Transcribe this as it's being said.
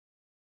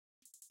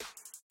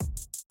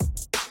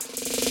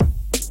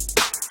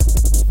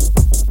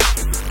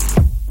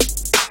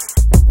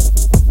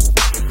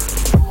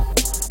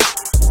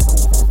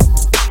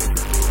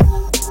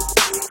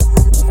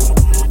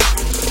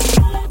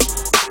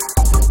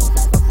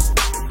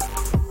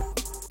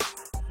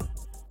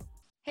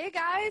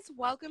guys,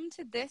 welcome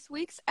to this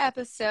week's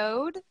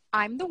episode.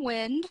 I'm the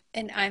wind.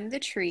 And I'm the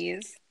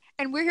trees.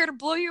 And we're here to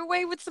blow you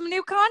away with some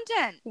new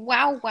content.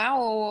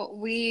 Wow.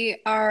 We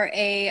are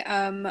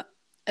a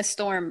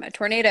storm, a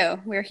tornado.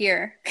 We're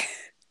here.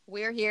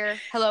 We're here.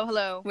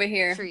 Hello. We're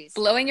here. Trees.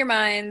 Blowing your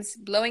minds,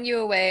 blowing you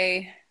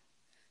away,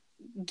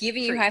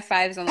 giving you high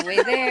fives on the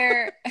way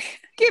there.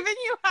 Giving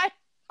you high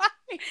fives.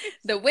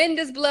 The wind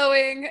is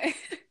blowing.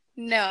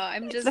 No,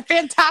 I'm just a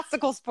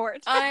fantastical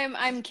sport.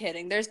 I'm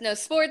kidding. There's no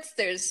sports.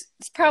 There's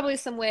probably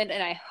some wind,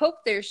 and I hope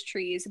there's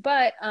trees,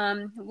 but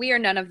we are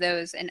none of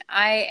those. And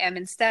I am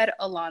instead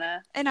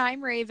Alana. And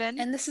I'm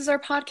Raven. And this is our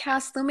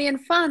podcast, Lumion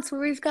Fonts,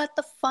 where we've got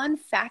the fun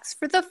facts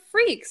for the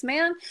freaks,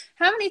 man.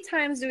 How many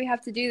times do we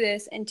have to do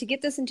this and to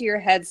get this into your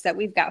heads that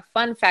we've got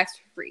fun facts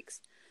for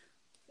freaks?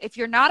 If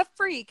you're not a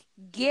freak,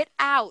 get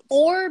out.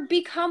 Or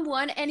become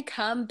one and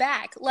come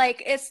back.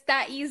 Like, it's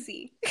that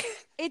easy.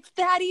 It's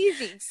that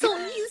easy. So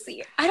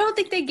easy. I don't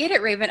think they get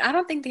it, Raven. I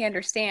don't think they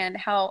understand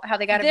how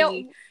they gotta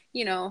be,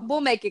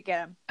 We'll make it get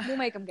them. We'll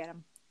make them get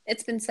them.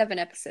 It's been 7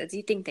 episodes.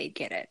 You think they'd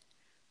get it.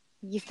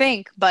 You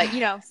think, but,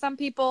 some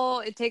people,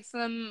 it takes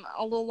them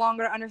a little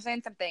longer to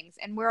understand some things,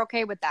 and we're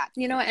okay with that.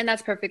 And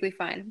that's perfectly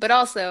fine. But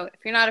also,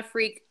 if you're not a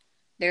freak,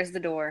 there's the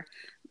door.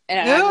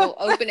 And I will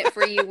open it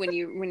for you when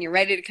you're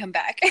ready to come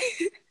back.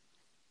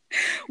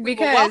 We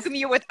will welcome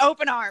you with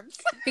open arms.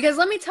 Because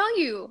let me tell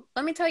you.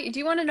 Do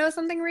you want to know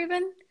something,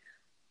 Raven?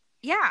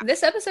 Yeah.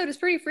 This episode is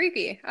pretty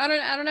freaky. I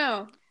don't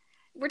know.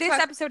 This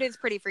episode is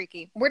pretty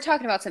freaky. We're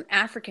talking about some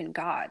African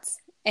gods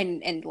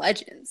and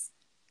legends.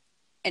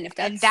 And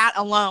that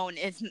alone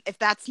is, if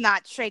that's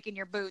not shaking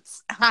your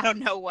boots, I don't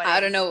know what.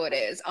 I don't know what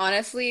is.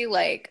 Honestly,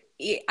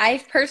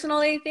 I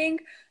personally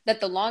think that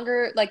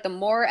the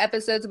more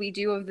episodes we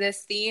do of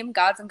this theme,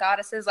 gods and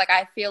goddesses,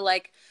 I feel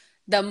like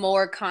the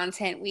more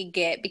content we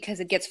get because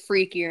it gets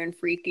freakier and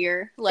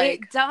freakier.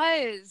 It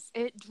does.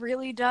 It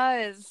really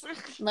does.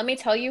 Let me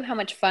tell you how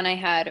much fun I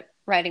had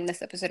writing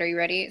this episode. Are you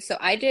ready? So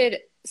I did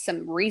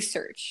some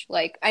research.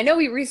 I know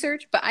we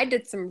research, but I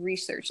did some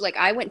research.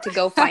 I went to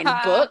go find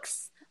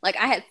books.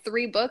 I had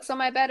 3 books on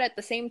my bed at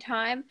the same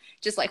time,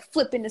 just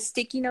flipping the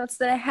sticky notes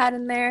that I had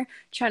in there,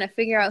 trying to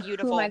figure out who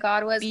my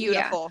god was.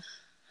 Beautiful. Yeah.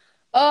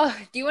 Oh,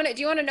 do you want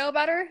to know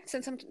about her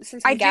since I'm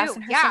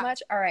gassing her so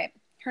much? All right.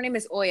 Her name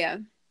is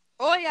Oya.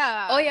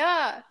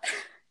 Oya.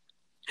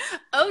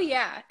 Oh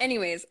yeah.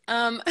 Anyways,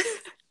 I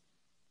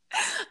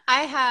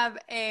have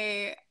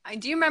do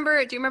you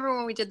remember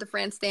when we did the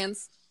France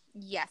dance?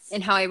 Yes.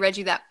 And how I read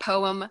you that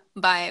poem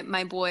by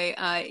my boy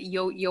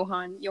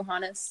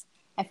Johannes.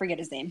 I forget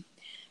his name.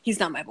 He's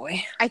not my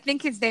boy. I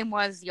think his name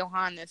was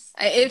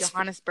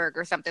Johannesburg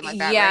or something like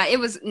that. Yeah, right? it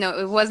was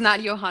not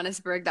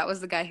Johannesburg. That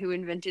was the guy who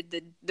invented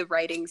the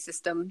writing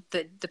system,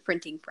 the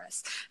printing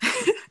press.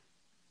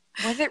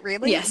 Was it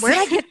really? Yes. Where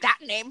did I get that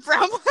name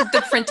from?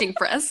 The printing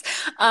press.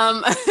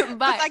 But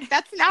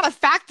that's not a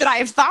fact that I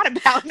have thought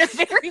about in a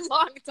very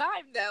long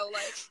time, though.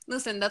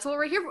 Listen, that's what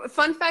we're here for.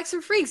 Fun facts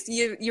for freaks.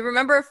 You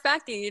remember a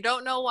fact and you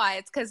don't know why.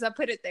 It's because I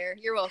put it there.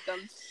 You're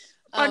welcome.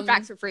 Fun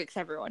facts for freaks,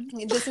 everyone.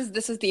 This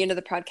is the end of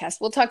the podcast.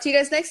 We'll talk to you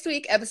guys next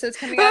week. Episode's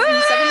coming out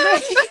in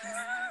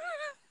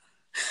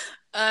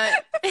 7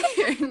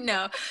 days.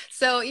 No.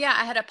 So yeah,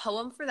 I had a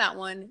poem for that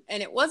one,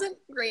 and it wasn't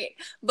great.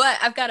 But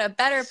I've got a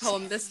better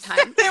poem this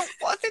time. It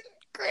wasn't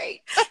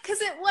great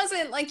because it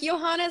wasn't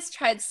Johannes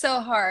tried so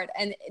hard,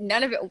 and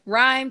none of it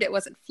rhymed. It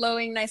wasn't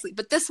flowing nicely.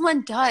 But this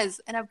one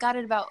does, and I've got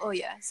it about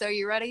Oya. So are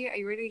you ready? Are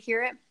you ready to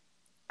hear it?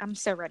 I'm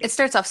so ready. It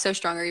starts off so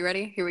strong. Are you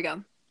ready? Here we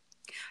go.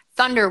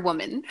 Thunder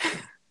Woman,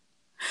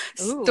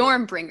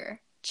 Stormbringer,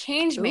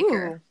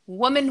 Changemaker,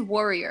 Woman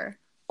Warrior.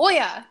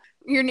 Oya,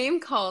 your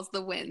name calls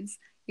the winds.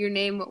 Your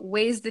name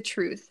weighs the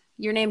truth.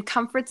 Your name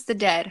comforts the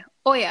dead.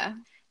 Oya,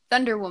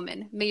 Thunder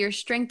Woman, may your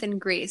strength and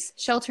grace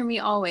shelter me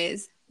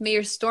always. May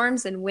your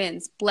storms and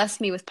winds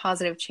bless me with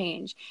positive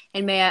change.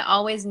 And may I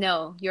always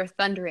know your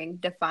thundering,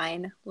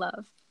 divine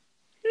love.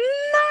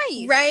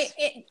 Nice. Right?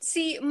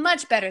 See,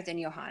 much better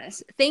than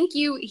Johannes. Thank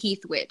you,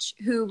 Heath Witch,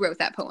 who wrote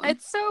that poem.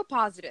 It's so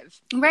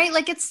positive. Right?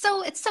 It's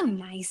so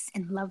nice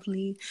and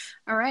lovely.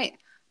 All right.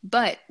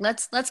 But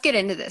let's get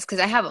into this because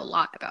I have a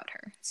lot about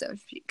her. So,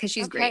 because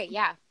she's great. Okay,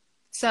 yeah.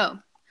 So,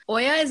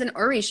 Oya is an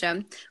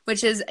Orisha,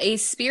 which is a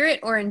spirit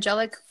or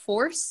angelic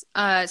force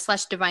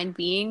 / divine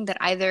being that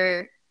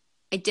either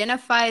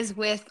identifies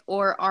with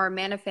or are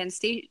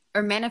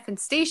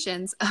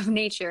manifestations of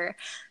nature.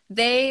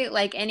 They,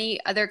 like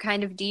any other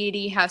kind of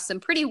deity, have some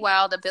pretty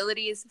wild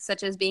abilities,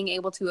 such as being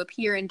able to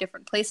appear in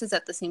different places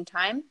at the same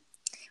time,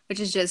 which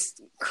is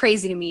just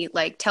crazy to me,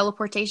 like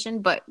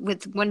teleportation, but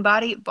with one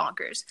body,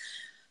 bonkers.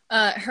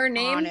 Her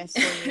name,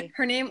 honestly,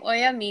 her name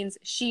Oya means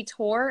she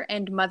tore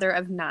and mother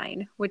of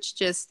 9, which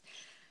just,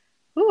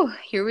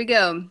 here we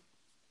go.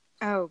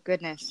 Oh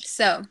goodness.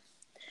 So,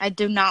 I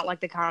do not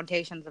like the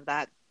connotations of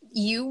that.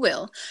 You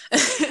will.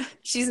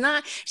 She's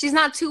not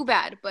too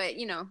bad, but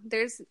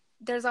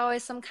there's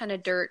always some kind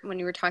of dirt when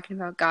you were talking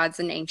about gods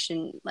and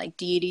ancient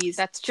deities.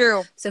 That's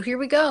true. So here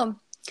we go.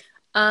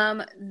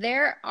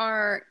 There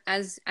are,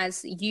 as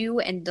you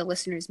and the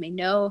listeners may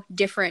know,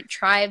 different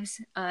tribes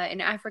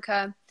in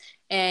Africa,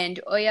 and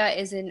Oya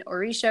is an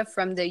Orisha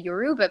from the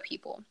Yoruba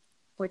people,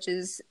 which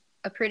is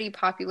a pretty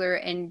popular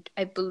and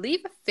I believe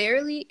a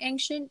fairly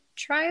ancient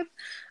tribe.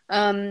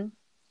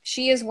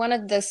 She is one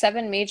of the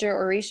 7 major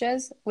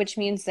Orishas, which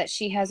means that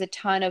she has a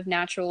ton of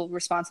natural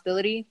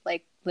responsibility,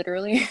 like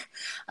literally.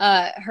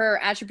 Her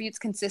attributes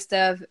consist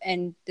of,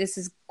 and this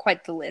is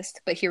quite the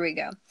list, but here we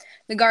go: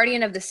 the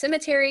guardian of the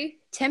cemetery,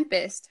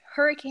 tempest,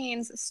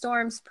 hurricanes,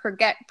 storms,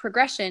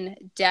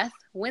 progression, death,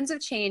 winds of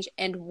change,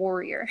 and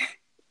warrior.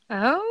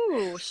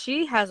 Oh,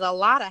 she has a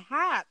lot of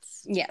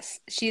hats.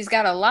 Yes, she's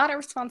got a lot of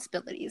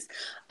responsibilities.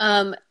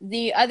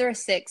 The other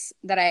 6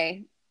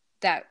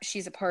 that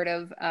she's a part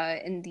of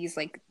in these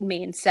like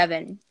main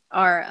 7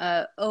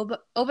 are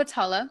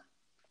Obatala,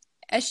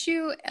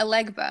 Eshu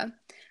Elegba,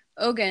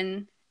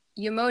 Ogun,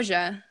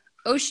 Yamoja,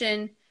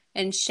 Ocean,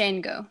 and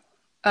Shango,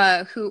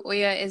 who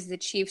Oya is the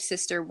chief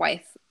sister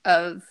wife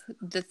of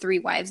the 3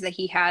 wives that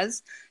he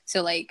has.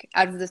 So like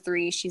out of the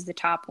 3, she's the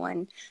top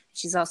one.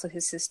 She's also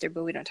his sister,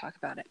 but we don't talk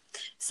about it.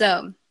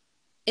 So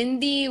in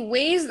the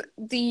ways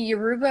the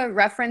Yoruba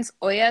reference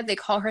Oya, they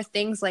call her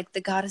things like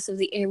the goddess of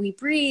the air we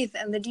breathe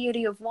and the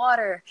deity of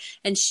water.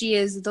 And she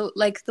is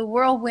like the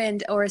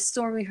whirlwind or a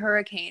stormy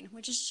hurricane,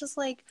 which is just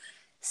like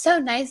so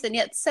nice and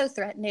yet so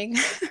threatening.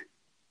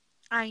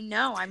 I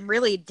know. I'm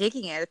really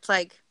digging it. It's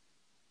like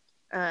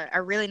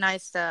a really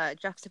nice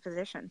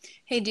juxtaposition.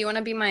 Hey, do you want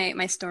to be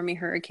my stormy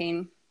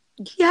hurricane?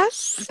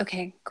 Yes.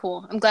 Okay,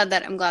 cool. I'm glad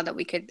that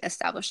we could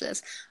establish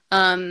this.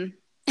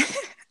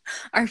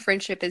 Our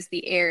friendship is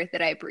the air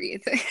that I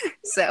breathe.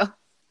 So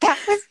that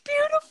was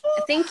beautiful.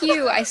 Thank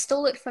you. I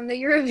stole it from the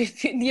Yoruba.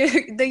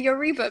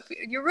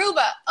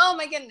 Oh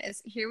my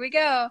goodness. Here we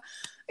go.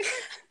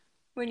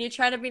 When you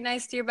try to be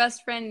nice to your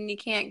best friend and you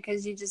can't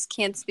because you just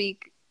can't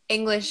speak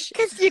English.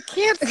 Because you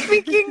can't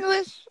speak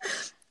English.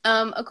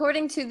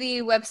 According to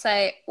the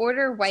website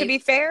Order White. To be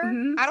fair,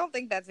 I don't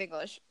think that's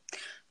English.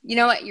 You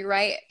know what? You're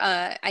right.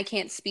 I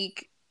can't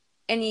speak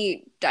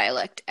any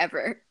dialect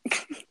ever.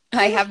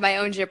 I have my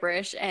own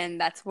gibberish,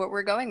 and that's what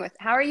we're going with.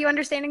 How are you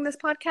understanding this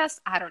podcast?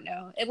 I don't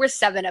know. We're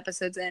 7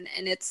 episodes in,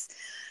 and it's...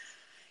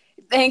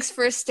 Thanks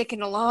for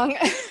sticking along.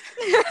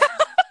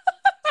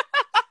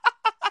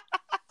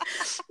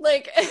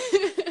 Like,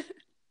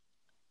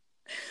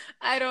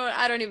 I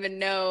don't even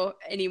know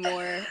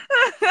anymore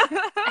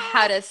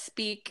how to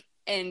speak,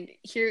 and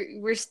here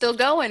we're still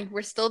going.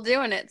 We're still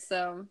doing it,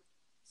 so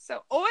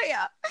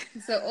Oya.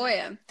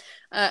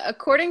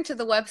 According to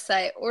the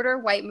website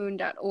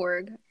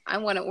orderwhitemoon.org, I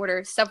want to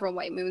order several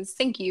white moons.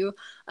 Thank you.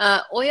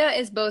 Oya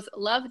is both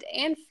loved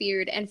and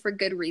feared, and for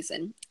good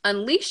reason.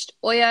 Unleashed,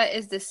 Oya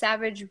is the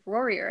savage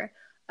warrior,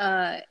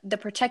 the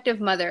protective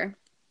mother.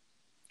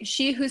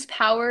 She whose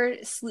power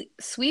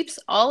sweeps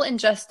all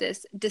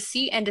injustice,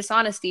 deceit, and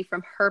dishonesty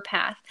from her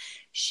path.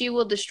 She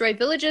will destroy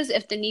villages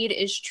if the need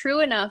is true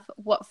enough.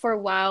 For a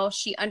while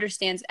she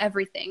understands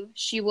everything.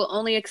 She will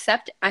only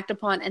accept, act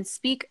upon, and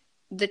speak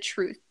the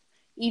truth,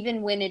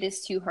 even when it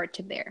is too hard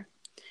to bear.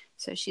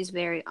 So she's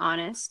very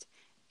honest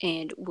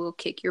and will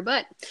kick your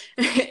butt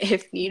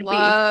if need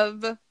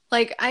be.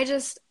 Like,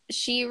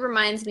 she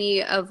reminds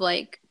me of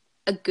like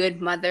a good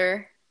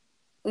mother,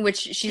 which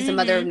she's the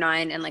mother of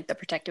 9 and like the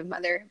protective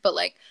mother, but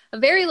like a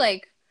very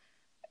like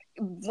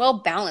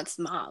well-balanced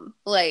mom.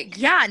 Like,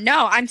 yeah,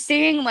 no, I'm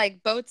seeing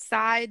like both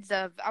sides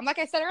of, like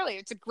I said earlier,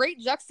 it's a great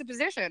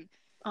juxtaposition.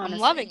 Honestly.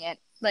 I'm loving it.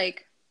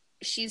 Like,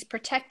 she's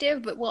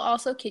protective, but will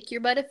also kick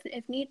your butt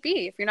if need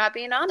be, if you're not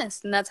being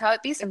honest. And that's how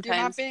it be sometimes.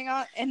 If you're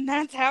not being and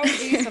that's how it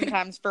be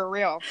sometimes, for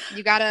real.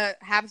 You gotta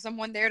have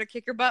someone there to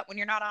kick your butt when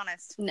you're not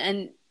honest.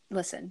 And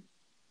listen,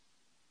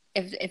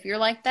 if you're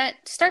like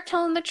that, start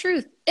telling the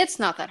truth. It's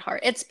not that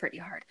hard. It's pretty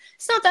hard.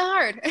 It's not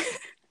that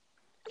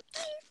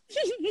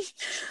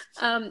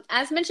hard.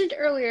 As mentioned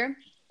earlier,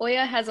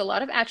 Oya has a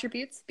lot of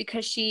attributes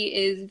because she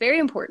is very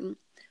important.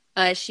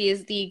 She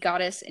is the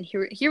goddess, and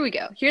here we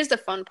go. Here's the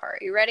fun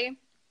part. You ready?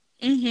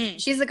 Mm-hmm.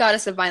 She's the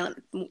goddess of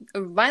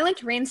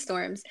violent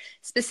rainstorms,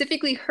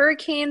 specifically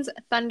hurricanes,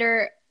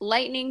 thunder,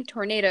 lightning,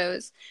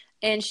 tornadoes,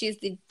 and she's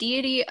the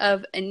deity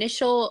of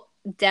initially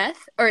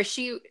death.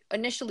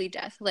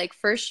 Like,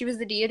 first she was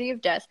the deity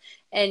of death,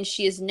 and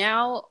she is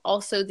now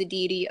also the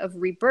deity of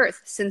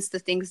rebirth, since the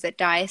things that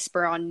die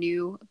spur on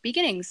new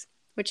beginnings,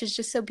 which is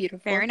just so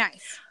beautiful. Very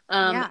nice.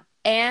 Yeah.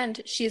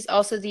 And she is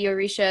also the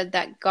Orisha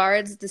that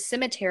guards the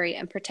cemetery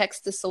and protects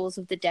the souls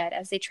of the dead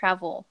as they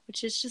travel,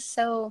 which is just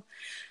so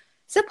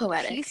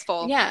poetic.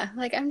 Peaceful. Yeah,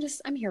 like I'm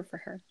here for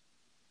her.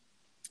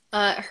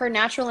 Her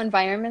natural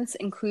environments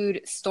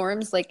include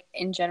storms, like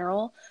in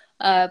general,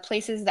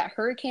 places that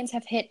hurricanes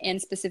have hit,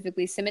 and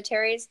specifically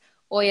cemeteries.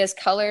 Oya's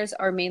colors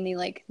are mainly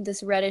like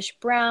this reddish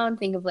brown,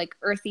 think of like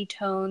earthy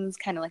tones,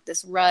 kind of like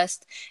this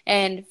rust.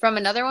 And from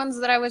another ones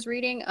that I was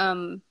reading,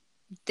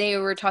 they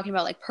were talking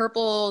about like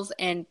purples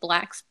and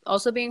blacks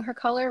also being her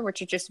color,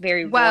 which are just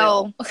very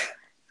royal.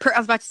 I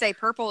was about to say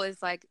purple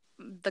is like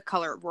the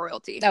color of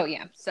royalty. Oh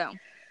yeah. So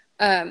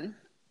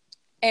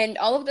And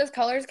all of those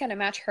colors kind of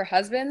match her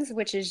husband's,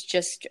 which is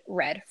just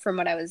red from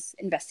what I was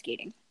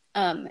investigating.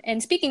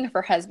 And speaking of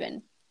her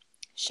husband,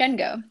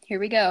 Shengo, here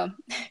we go.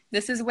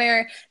 This is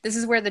where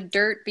the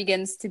dirt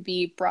begins to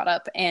be brought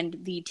up and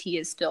the tea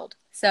is spilled.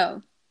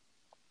 So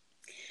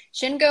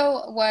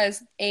Shingo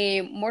was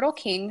a mortal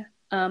king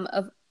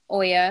of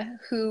Oya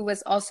who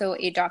was also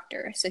a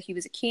doctor. So he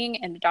was a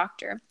king and a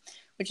doctor,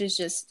 which is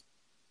just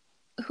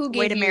who gave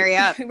Way to you marry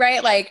up.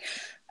 right? Like,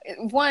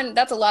 one,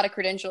 that's a lot of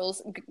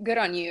credentials. Good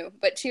on you.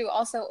 But two,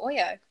 also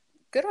Oya,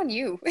 good on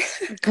you.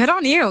 Good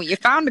on you. You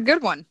found a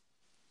good one.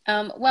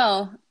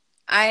 Well,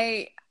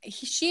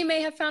 she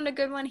may have found a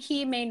good one.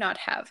 He may not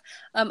have.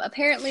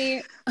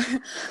 Apparently,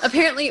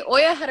 apparently,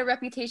 Oya had a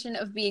reputation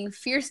of being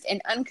fierce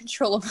and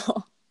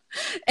uncontrollable,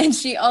 and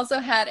she also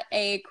had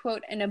a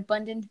quote an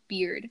abundant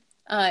beard.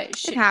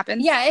 It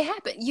happens. Yeah, it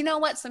happened. You know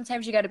what?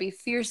 Sometimes you got to be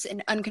fierce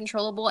and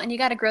uncontrollable, and you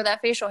got to grow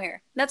that facial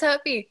hair. That's how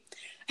it be.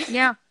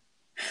 Yeah.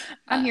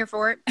 I'm here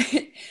for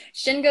it.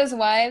 Shingo's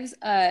wives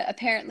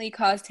apparently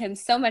caused him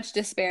so much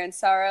despair and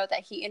sorrow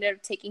that he ended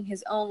up taking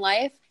his own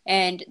life,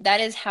 and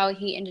that is how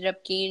he ended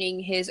up gaining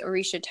his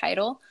Orisha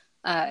title.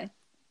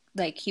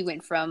 Like, he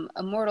went from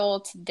a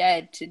mortal to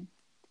dead to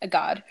a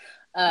god.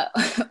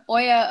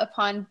 Oya,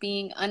 upon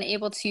being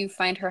unable to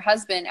find her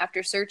husband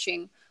after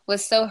searching,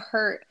 was so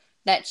hurt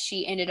that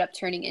she ended up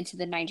turning into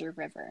the Niger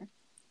River.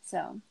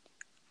 So,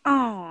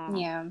 Oh.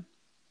 yeah.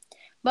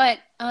 But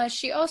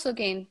she also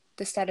gained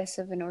the status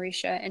of an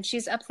Orisha, and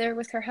she's up there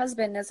with her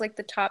husband as like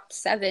the top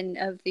 7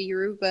 of the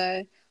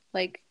Yoruba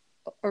like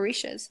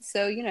Orishas.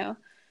 So, you know,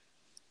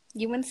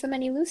 you win some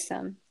and you lose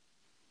some.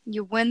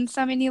 You win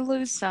some and you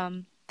lose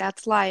some.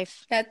 That's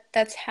life.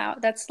 That's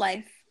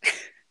life.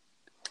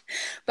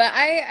 But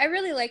I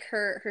really like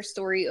her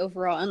story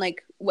overall, and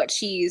like what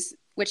she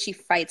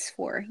fights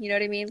for. You know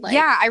what I mean? Like,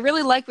 yeah, I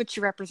really like what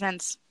she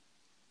represents.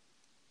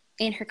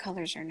 And her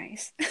colors are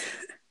nice.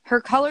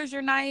 Her colors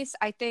are nice.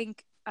 I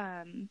think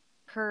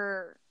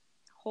her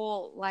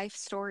whole life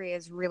story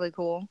is really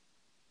cool.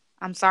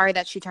 I'm sorry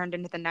that she turned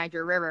into the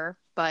Niger River,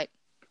 but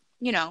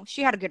you know,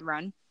 she had a good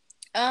run.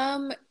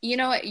 You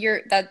know what?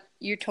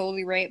 You're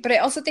totally right. But I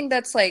also think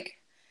that's like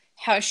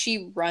how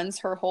she runs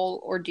her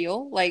whole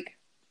ordeal, like,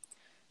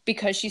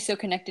 because she's so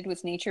connected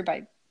with nature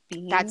by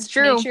being That's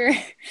true. Nature,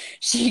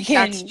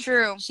 That's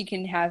true. She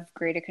can have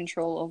greater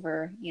control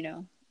over, you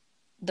know,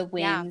 the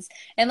winds. Yeah.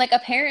 And like,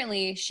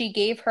 apparently she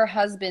gave her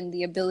husband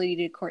the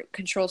ability to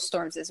control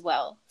storms as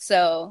well.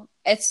 So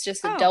it's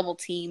just a double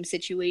team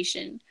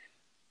situation.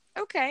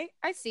 Okay,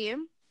 I see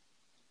him.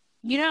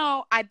 You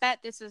know, I bet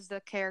this is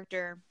the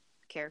character.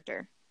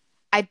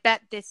 I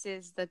bet this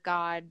is the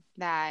god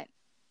that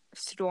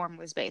Storm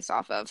was based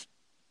off of.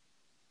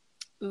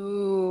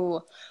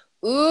 Ooh,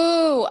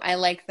 I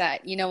like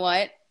that. You know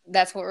what?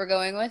 That's what we're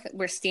going with.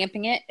 We're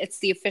stamping it. It's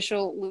the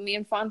official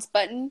Lumion Fonts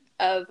button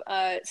of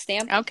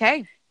stamp.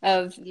 Okay.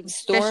 Of the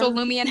Storm. Official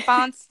Lumion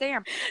Fonts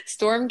stamp.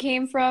 Storm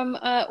came from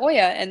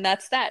Oya, and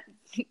that's that.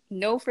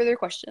 No further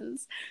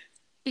questions.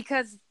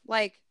 Because,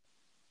 like,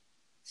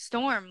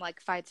 Storm,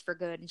 like, fights for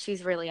good, and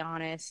she's really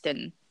honest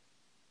and,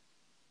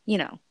 you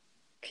know,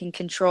 can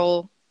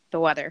control the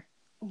weather.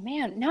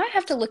 Man, now I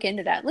have to look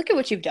into that. Look at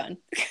what you've done.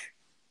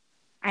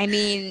 I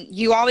mean,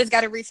 you always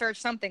got to research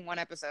something one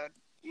episode.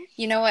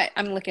 You know what?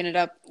 I'm looking it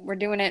up. We're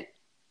doing it.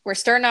 We're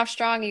starting off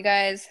strong, you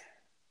guys.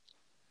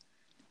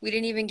 We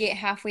didn't even get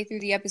halfway through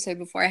the episode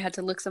before I had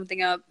to look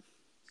something up.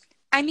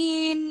 I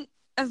mean,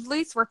 at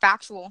least we're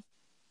factual.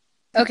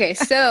 Okay,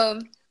 so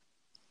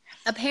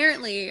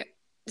apparently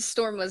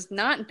Storm was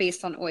not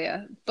based on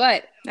Oya,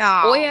 but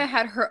Oya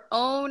had her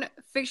own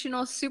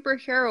fictional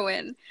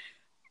superheroine.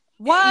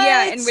 What?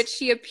 Yeah, in which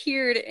she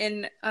appeared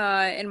in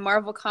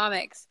Marvel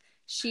Comics.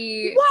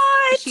 She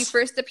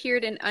first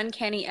appeared in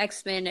Uncanny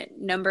X-Men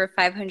number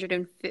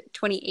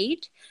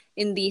 528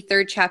 in the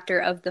 3rd chapter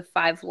of the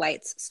Five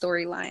Lights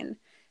storyline.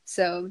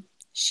 So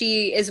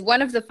she is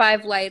one of the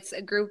Five Lights,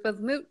 a group of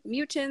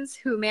mutants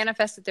who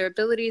manifested their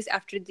abilities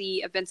after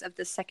the events of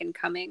the Second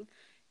Coming.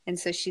 And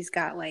so she's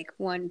got like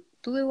one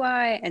blue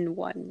eye and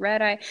one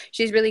red eye.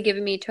 She's really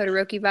giving me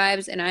Todoroki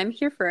vibes, and I'm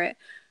here for it.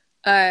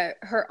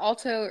 Her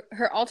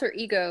alter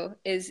ego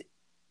is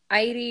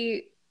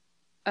Airi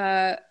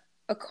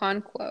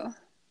Okonkwo.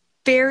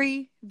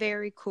 Very,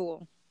 very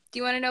cool. Do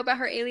you want to know about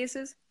her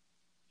aliases?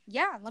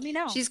 Yeah, let me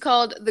know. She's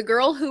called the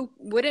girl who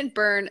wouldn't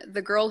burn,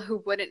 the girl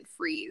who wouldn't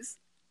freeze.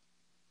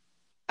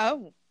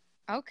 Oh,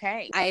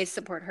 okay. I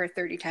support her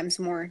 30 times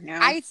more now.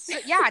 I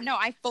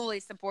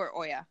fully support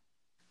Oya.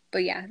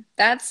 But yeah,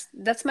 that's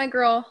my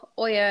girl,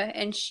 Oya,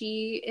 and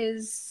she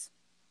is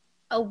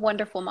a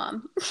wonderful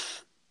mom.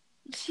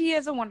 She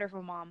is a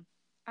wonderful mom.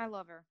 I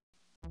love her.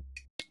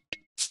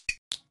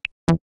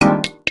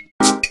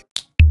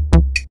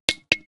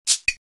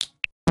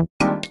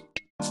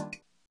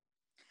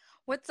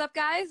 What's up,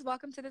 guys?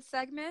 Welcome to this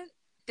segment.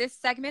 This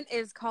segment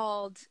is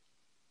called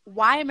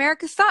Why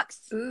America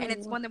Sucks. Ooh. And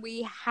it's one that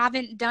we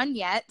haven't done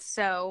yet.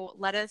 So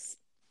let us,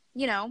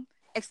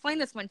 explain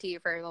this one to you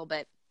for a little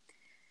bit.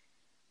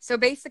 So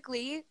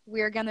basically,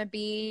 we're going to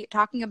be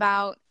talking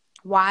about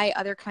why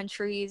other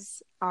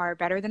countries are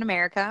better than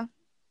America.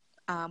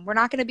 We're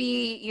not going to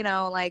be,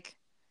 like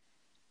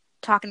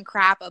talking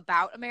crap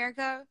about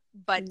America,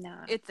 but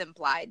it's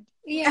implied.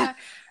 Yeah.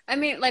 I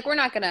mean, like, we're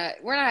not gonna,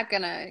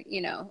 I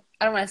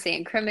don't want to say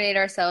incriminate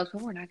ourselves,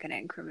 but we're not gonna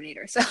incriminate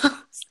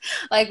ourselves.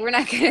 Like, we're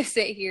not gonna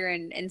sit here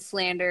and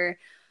slander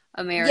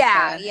America.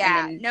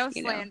 Yeah. And then, No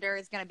slander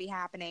is going to be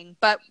happening,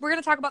 but we're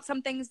going to talk about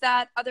some things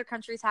that other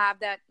countries have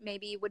that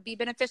maybe would be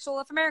beneficial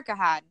if America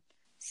had.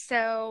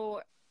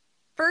 So,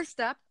 first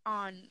up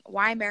on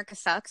why America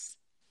sucks,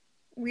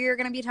 we're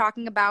going to be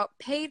talking about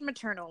paid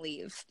maternal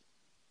leave.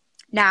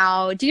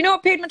 Now, do you know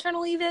what paid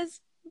maternal leave is?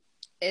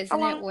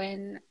 Isn't it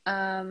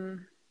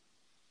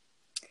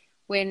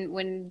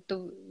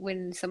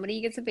when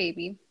somebody gets a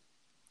baby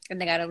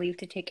and they got to leave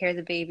to take care of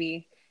the baby,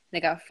 and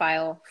they got to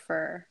file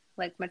for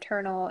like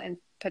maternal and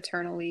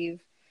paternal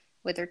leave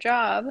with their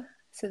job,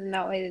 so then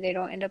that way they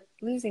don't end up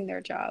losing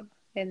their job,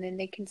 and then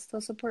they can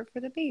still support for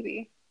the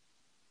baby.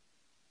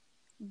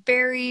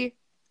 Very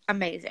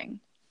amazing.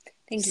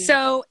 Thank you.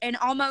 So, in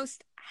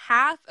almost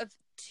half of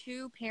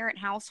two-parent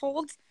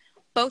households,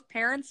 both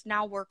parents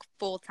now work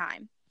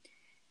full-time.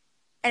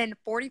 And in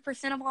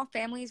 40% of all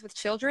families with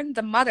children,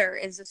 the mother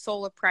is the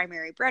sole or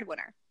primary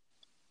breadwinner.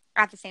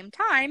 At the same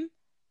time,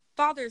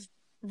 fathers,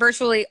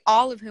 virtually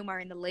all of whom are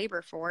in the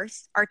labor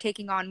force, are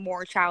taking on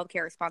more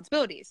childcare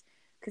responsibilities.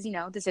 Because,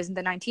 this isn't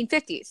the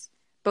 1950s.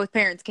 Both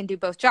parents can do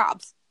both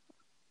jobs.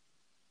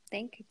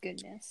 Thank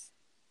goodness.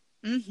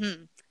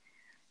 Mm-hmm.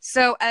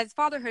 So as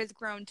fatherhood has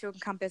grown to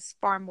encompass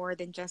far more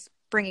than just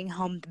bringing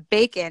home the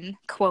bacon,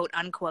 quote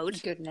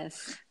unquote.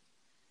 Goodness.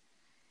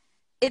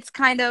 It's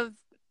kind of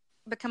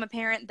become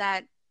apparent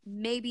that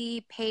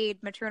maybe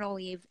paid maternal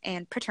leave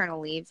and paternal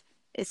leave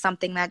is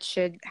something that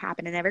should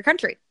happen in every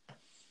country.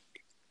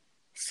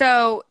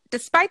 So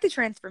despite the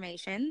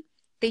transformation,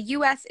 the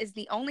U.S. is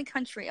the only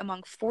country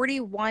among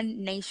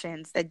 41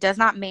 nations that does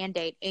not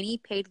mandate any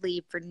paid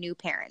leave for new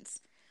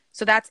parents.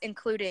 So that's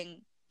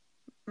including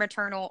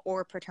maternal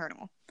or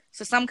paternal.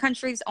 So some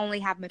countries only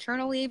have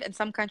maternal leave, and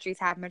some countries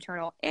have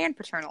maternal and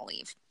paternal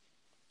leave,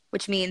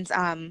 which means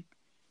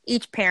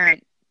each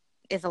parent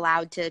is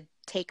allowed to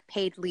take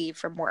paid leave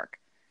from work.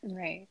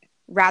 Right.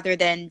 Rather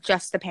than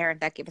just the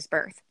parent that gives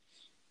birth.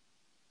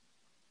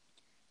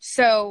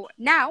 So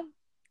now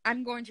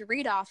I'm going to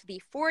read off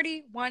the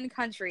 41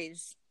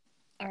 countries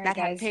that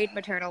have paid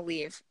maternal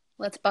leave.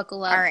 Let's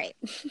buckle up. All right.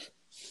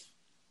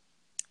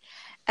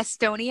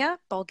 Estonia,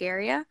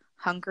 Bulgaria,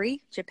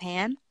 Hungary,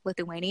 Japan,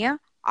 Lithuania,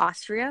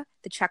 Austria,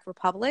 the Czech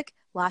Republic,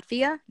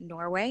 Latvia,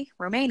 Norway,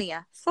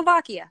 Romania,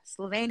 Slovakia,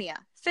 Slovenia,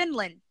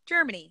 Finland,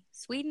 Germany,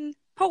 Sweden,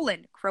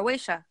 Poland,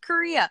 Croatia,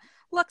 Korea,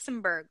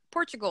 Luxembourg,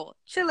 Portugal,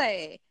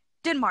 Chile,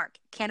 Denmark,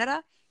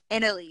 Canada,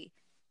 Italy,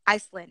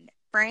 Iceland,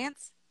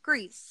 France,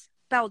 Greece,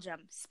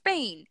 Belgium,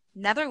 Spain,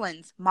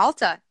 Netherlands,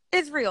 Malta,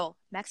 Israel,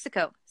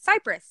 Mexico,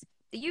 Cyprus,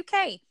 the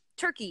UK,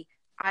 Turkey,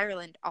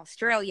 Ireland,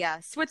 Australia,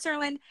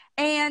 Switzerland,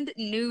 and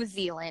New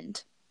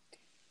Zealand.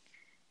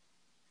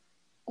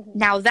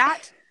 Now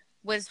that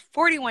was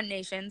 41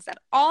 nations that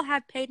all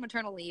have paid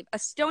maternal leave,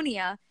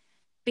 Estonia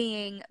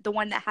being the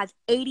one that has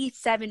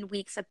 87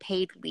 weeks of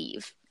paid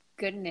leave.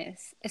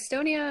 Goodness.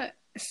 Estonia,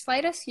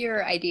 slide us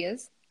your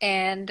ideas,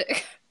 and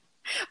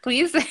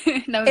please. That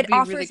would it be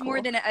offers really cool.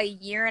 More than a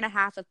year and a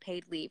half of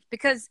paid leave,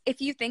 because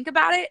if you think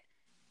about it,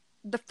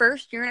 the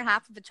first year and a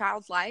half of a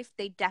child's life,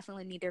 they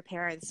definitely need their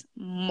parents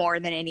more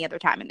than any other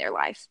time in their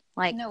life.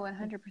 Like, no,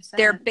 100%.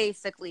 They're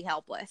basically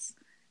helpless.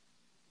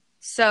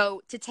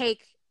 So to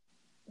take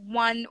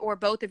one or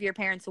both of your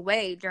parents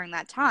away during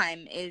that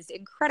time is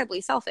incredibly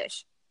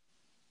selfish.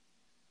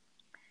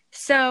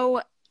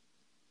 So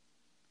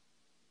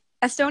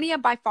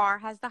Estonia by far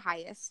has the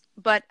highest,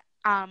 but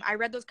I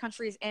read those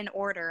countries in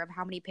order of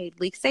how many paid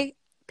weeks they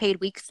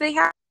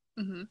have.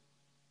 Mm-hmm.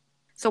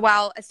 So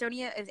while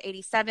Estonia is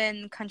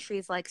 87,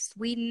 countries like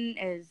Sweden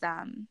is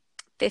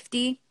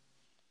 50.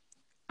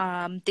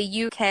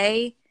 The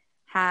UK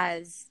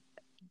has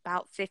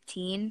about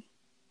 15.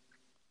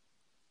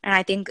 And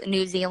I think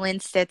New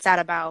Zealand sits at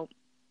about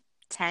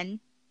 10,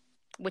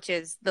 which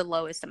is the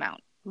lowest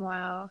amount.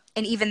 Wow.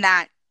 And even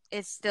that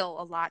is still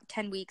a lot.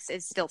 10 weeks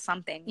is still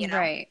something,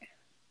 Right.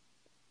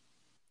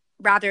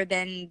 Rather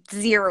than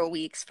 0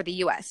 weeks for the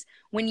US.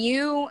 When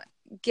you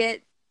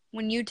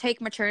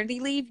take maternity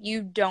leave,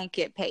 you don't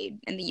get paid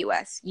in the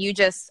US. You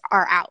just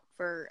are out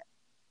for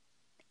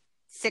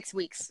 6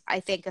 weeks, I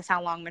think, is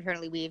how long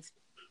maternity leave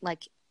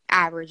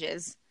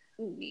averages.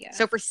 Yeah.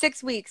 So for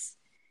 6 weeks,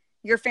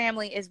 your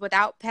family is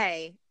without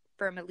pay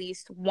from at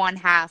least one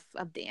half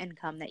of the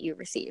income that you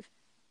receive,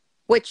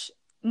 which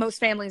most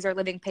families are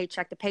living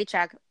paycheck to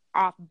paycheck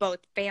off both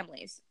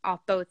family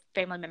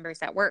members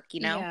that work,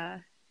 Yeah.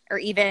 or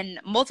even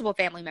multiple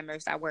family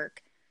members that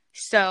work.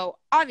 So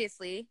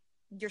obviously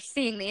you're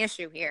seeing the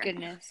issue here.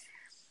 Goodness.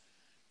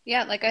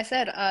 Yeah, like I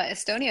said,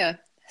 Estonia,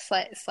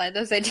 slide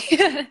those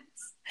ideas.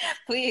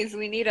 Please,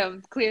 we need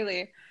them,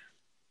 clearly.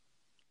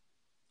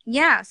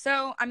 Yeah,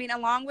 so, I mean,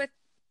 along with,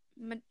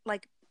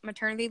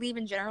 maternity leave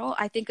in general,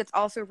 I think it's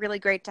also really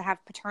great to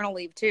have paternal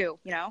leave too,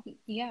 you know?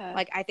 Yeah.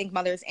 Like, I think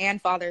mothers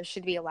and fathers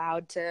should be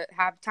allowed to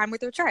have time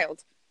with their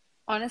child.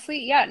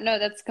 Honestly, yeah, no,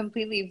 that's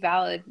completely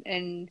valid.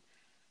 And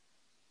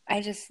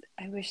I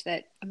wish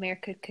that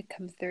America could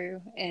come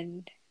through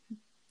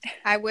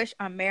I wish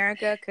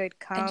America could and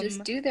come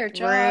just do their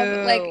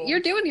job. Like, through. you're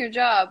doing your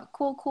job.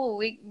 Cool, cool.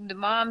 The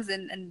moms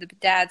and the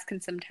dads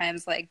can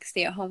sometimes like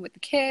stay at home with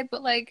the kid,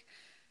 but like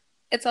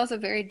it's also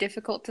very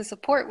difficult to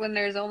support when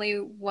there's only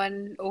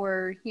one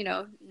or,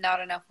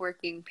 not enough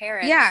working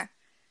parents. Yeah.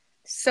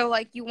 So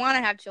like you want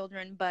to have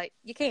children, but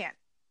you can't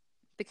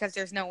because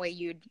there's no way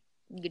you'd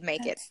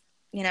make it,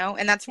 you know?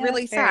 And that's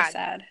really that's very sad.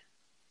 sad.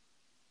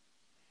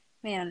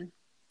 Man,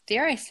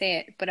 dare I say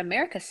it, but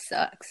America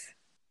sucks.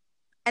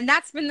 And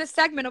that's been the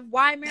segment of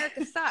Why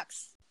America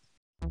Sucks.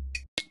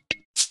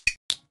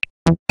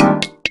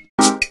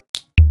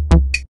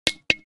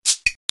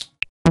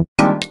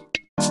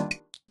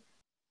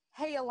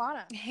 Hey,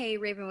 Alana. Hey,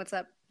 Raven, what's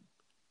up?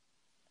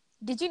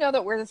 Did you know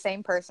that we're the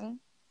same person?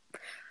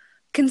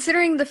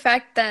 Considering the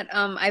fact that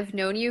I've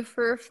known you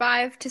for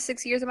 5 to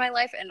 6 years of my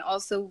life, and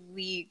also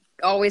we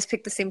always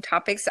pick the same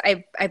topics,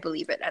 I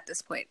believe it at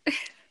this point.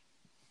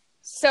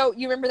 So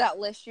you remember that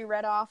list you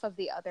read off of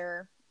the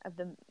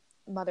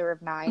mother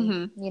of 9,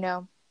 mm-hmm. you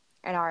know,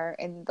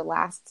 in the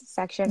last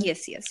section?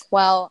 Yes.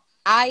 Well,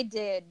 I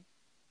did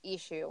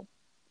Ishu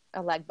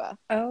Elegba.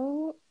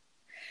 Oh.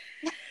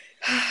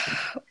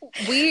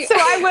 So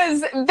I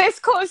was this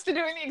close to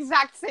doing the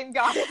exact same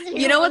god as you.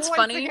 You know what's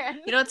funny?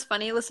 Again. You know what's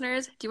funny,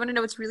 listeners? Do you want to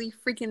know what's really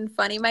freaking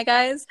funny, my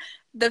guys?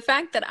 The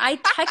fact that I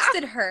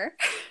texted her.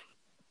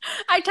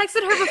 I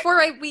texted her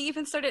before we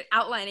even started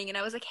outlining, and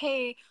I was like,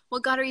 hey,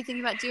 what god are you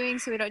thinking about doing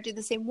so we don't do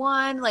the same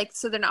one? Like,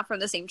 so they're not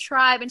from the same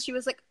tribe. And she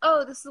was like,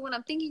 oh, this is the one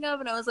I'm thinking of.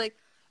 And I was like,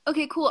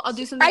 okay, cool. I'll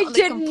do something. I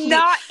did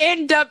not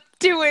end up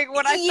doing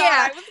what I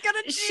thought I was going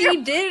to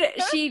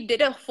do. She did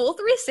a full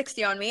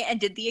 360 on me and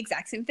did the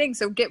exact same thing.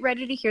 So get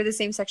ready to hear the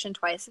same section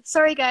twice.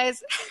 Sorry,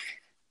 guys.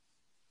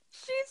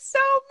 She's so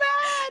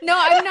mad. No,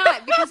 I'm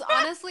not, because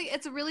honestly,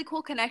 it's a really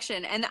cool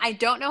connection, and I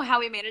don't know how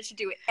we manage to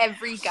do it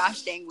every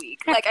gosh dang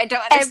week. Like, I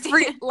don't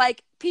understand.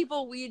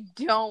 People, we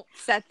don't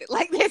set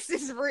this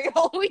is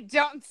real. We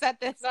don't set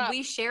this up.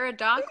 We share a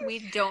doc. We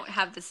don't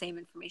have the same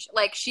information.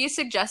 Like, she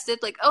suggested,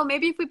 like, oh,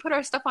 maybe if we put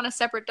our stuff on a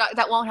separate doc,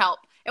 that won't help.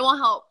 It won't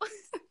help.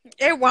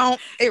 It won't.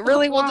 It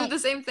really won't. We'll do the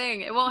same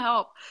thing. It won't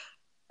help.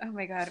 Oh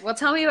my god. Well,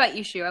 tell me about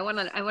Ishu. I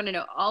want to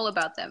know all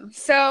about them.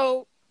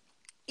 So,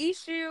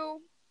 Ishu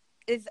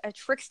is a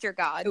trickster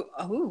god.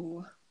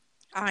 Oh.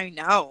 I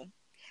know.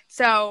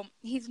 So,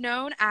 he's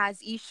known as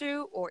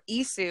Ishu or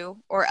Isu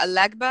or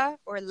Elegba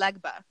or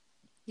Legba.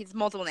 He's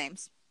multiple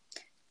names.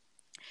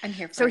 I'm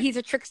here for So, it. he's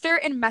a trickster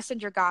and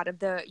messenger god of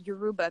the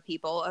Yoruba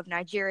people of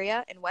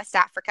Nigeria and West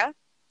Africa.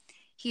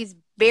 He's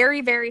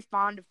very, very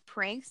fond of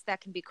pranks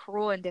that can be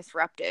cruel and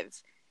disruptive.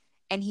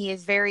 And he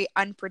is very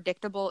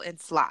unpredictable and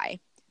sly.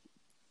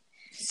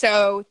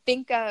 So,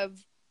 think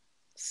of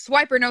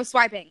swipe or no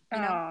swiping, you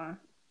know?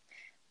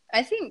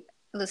 I think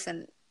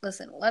listen,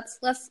 let's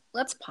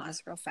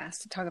pause real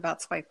fast to talk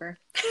about Swiper.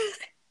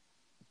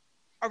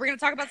 Are we going to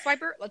talk about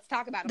Swiper? Let's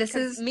talk about him. This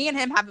is me and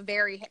him have a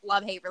very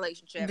love-hate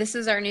relationship. This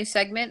is our new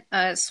segment,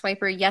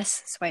 Swiper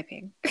yes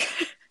swiping.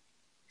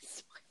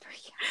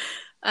 Swiper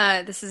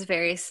yes. This is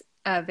very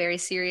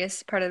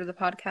serious part of the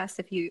podcast.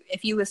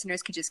 If you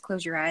listeners could just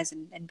close your eyes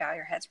and bow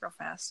your heads real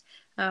fast.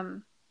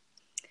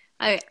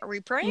 Are we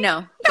praying?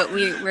 No, but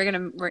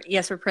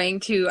we're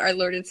praying to our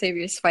Lord and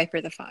Savior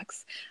Swiper the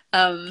Fox.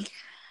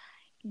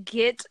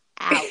 Get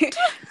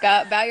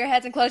out. Bow your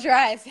heads and close your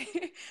eyes.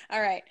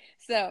 All right.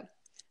 So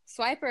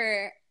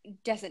Swiper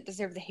doesn't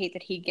deserve the hate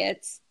that he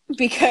gets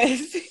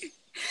because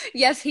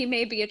yes, he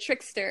may be a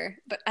trickster,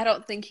 but I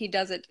don't think he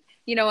does it.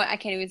 You know what? I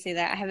can't even say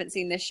that. I haven't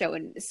seen this show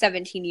in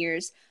 17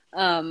 years.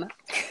 I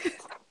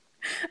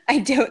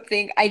don't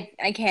think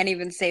I can't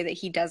even say that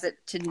he does it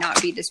to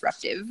not be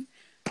disruptive.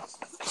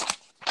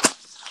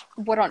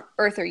 What on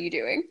earth are you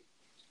doing?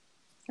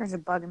 There's a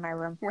bug in my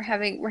room. We're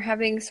having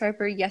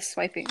Swiper yes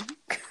swiping.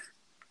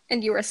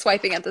 And you are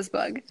swiping at this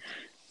bug.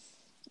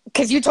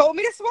 Because you told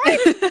me to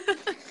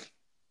swipe.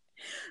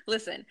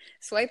 Listen,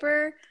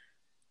 Swiper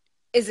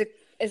is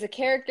a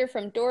character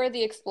from Dora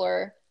the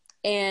Explorer,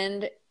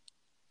 and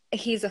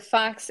he's a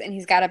fox, and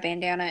he's got a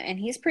bandana, and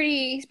he's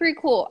pretty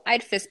cool.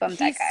 I'd fist bump that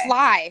guy. He's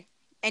sly.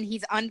 And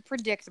he's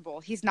unpredictable.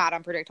 He's not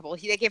unpredictable.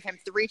 They give him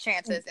 3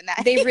 chances, and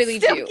that they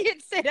really still do.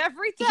 Gets it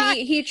every time.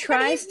 He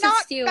tries to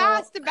steal. He's not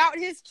fast about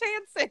his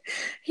chances.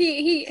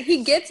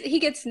 He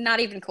gets not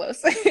even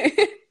close.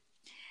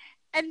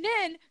 And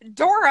then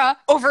Dora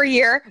over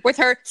here with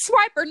her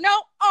swiper.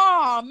 No,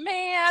 oh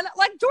man,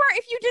 like Dora,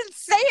 if you didn't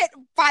say it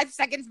 5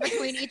 seconds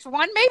between each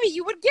one, maybe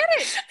you would get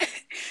it.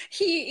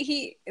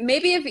 He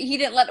maybe if he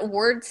didn't let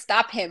words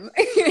stop him,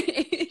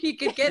 he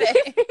could get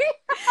it.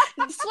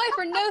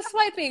 Swiper, no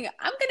swiping.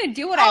 I'm gonna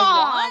do what I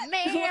want.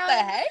 Man. What the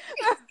heck?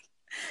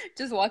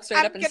 Just walks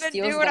right up and steals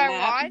the map. I'm gonna do what I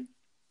want.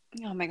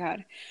 Oh my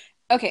god.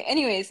 Okay.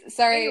 Anyways,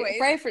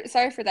 sorry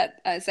for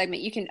that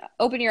segment. You can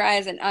open your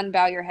eyes and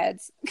unbow your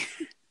heads.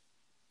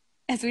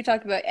 as we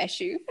talk about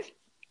Eshu.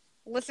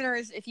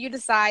 Listeners, if you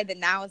decide that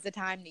now is the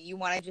time that you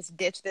want to just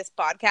ditch this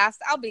podcast,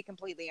 I'll be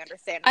completely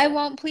understandable. I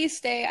won't. Please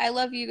stay. I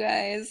love you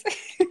guys.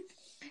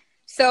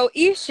 So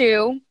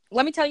Ishu,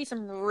 let me tell you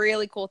some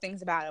really cool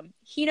things about him.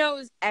 He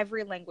knows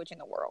every language in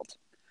the world.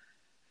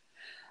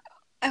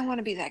 I want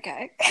to be that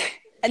guy.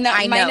 And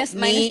that minus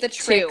the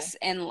tricks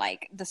and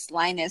like the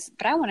slyness,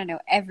 but I want to know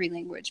every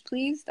language,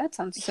 please. That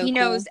sounds so cool. He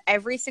knows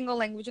every single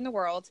language in the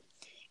world,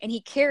 and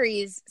he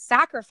carries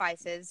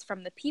sacrifices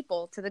from the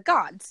people to the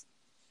gods,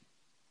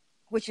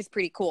 which is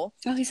pretty cool.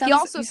 Oh, he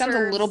sounds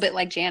a little bit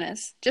like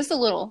Janice. Just a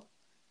little.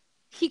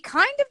 He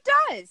kind of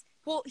does.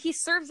 Well, he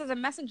serves as a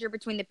messenger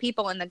between the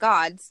people and the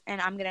gods, and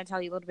I'm going to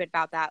tell you a little bit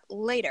about that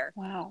later.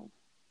 Wow.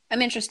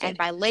 I'm interested. And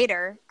by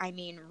later, I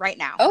mean right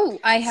now. Oh,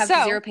 I have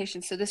 0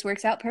 patience, so this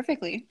works out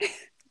perfectly.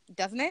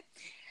 Doesn't it?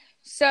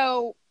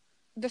 So,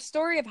 the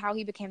story of how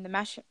he became the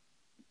messenger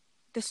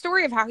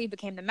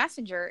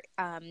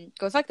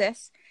goes like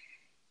this.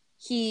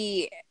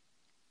 It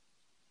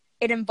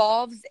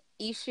involves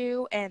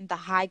Ishu and the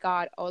high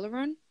god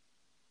Olorun.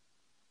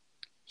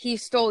 He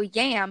stole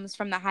yams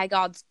from the high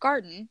god's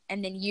garden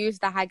and then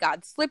used the high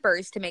god's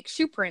slippers to make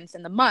shoe prints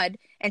in the mud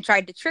and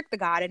tried to trick the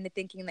god into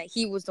thinking that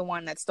he was the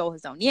one that stole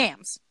his own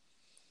yams.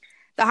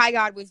 The high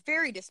god was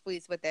very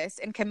displeased with this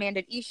and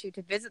commanded Ishu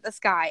to visit the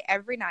sky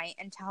every night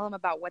and tell him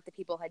about what the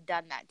people had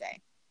done that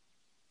day.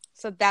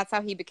 So that's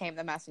how he became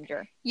the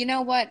messenger. You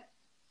know what?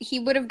 He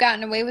would have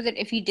gotten away with it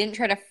if he didn't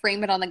try to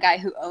frame it on the guy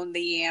who owned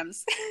the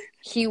yams.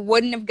 He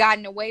wouldn't have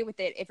gotten away with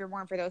it if it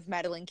weren't for those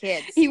meddling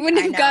kids. He would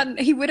have gotten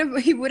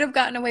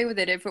away with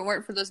it if it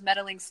weren't for those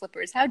meddling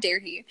slippers. How dare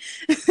he?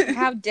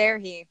 How dare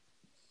he?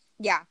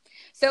 Yeah.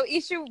 So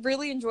Ishu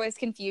really enjoys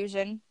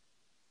confusion,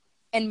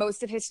 and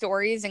most of his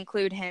stories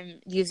include him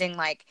using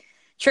like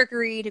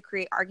trickery to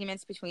create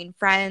arguments between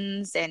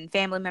friends and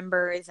family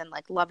members and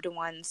like loved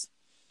ones.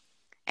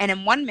 And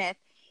in one myth,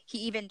 he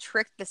even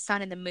tricked the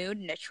sun and the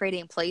moon into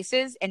trading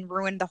places and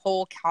ruined the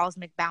whole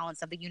cosmic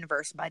balance of the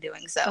universe by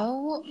doing so.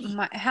 Oh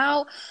my,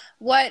 how,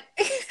 what?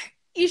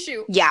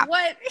 Ishu. Yeah.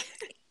 What?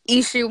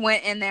 Ishu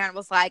went in there and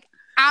was like,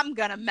 I'm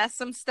gonna mess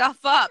some stuff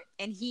up.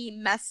 And he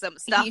messed some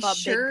stuff up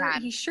big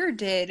time. He sure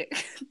did.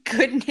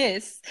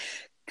 Goodness.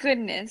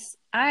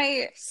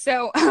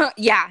 So,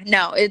 yeah,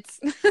 no, it's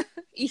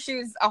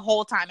Ishu's a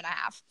whole time and a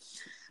half.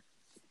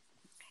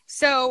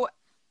 So,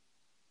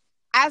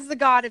 as the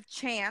god of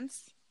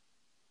chance,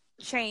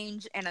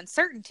 change, and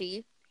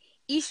uncertainty,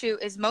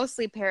 Ishu is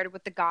mostly paired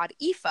with the god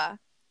Ifa,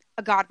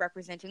 a god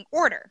representing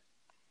order.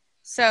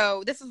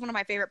 So this is one of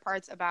my favorite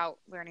parts about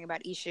learning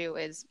about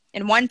Ishu is,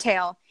 in one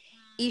tale,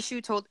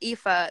 Ishu told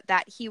Ifa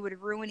that he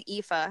would ruin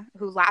Ifa,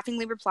 who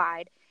laughingly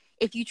replied,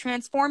 "If you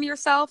transform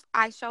yourself,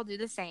 I shall do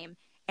the same,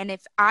 and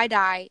if I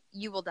die,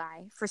 you will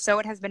die, for so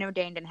it has been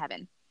ordained in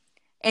heaven."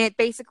 And it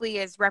basically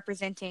is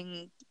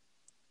representing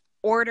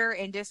order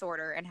and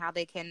disorder and how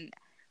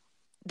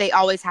they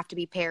always have to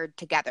be paired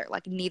together.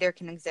 Like neither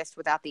can exist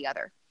without the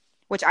other,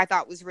 which I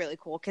thought was really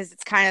cool because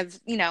it's kind of,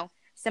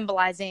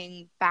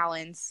 symbolizing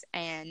balance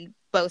and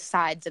both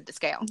sides of the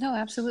scale. No,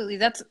 absolutely.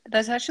 That's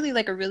actually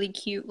like a really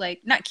cute,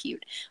 like not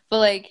cute, but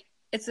like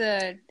it's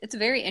a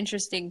very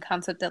interesting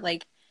concept that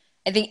like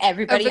I think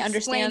everybody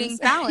understands.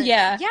 Balance.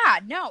 Yeah. Yeah,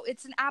 no,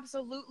 it's an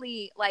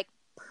absolutely like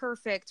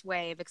perfect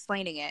way of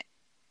explaining it.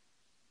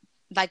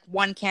 Like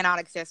one cannot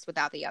exist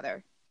without the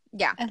other.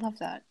 Yeah. I love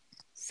that.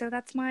 So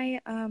that's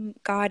my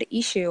god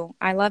Ishu.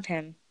 I love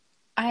him.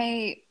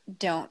 I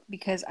don't,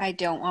 because I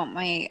don't want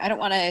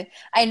to.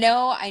 I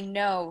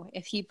know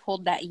if he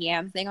pulled that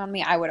yam thing on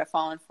me, I would have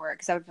fallen for it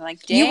because I would be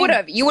like, dang. You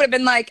would have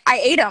been like, I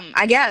ate them,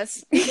 I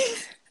guess.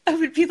 I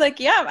would be like,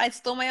 yeah, I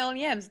stole my own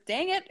yams.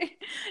 Dang it.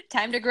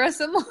 Time to grow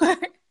some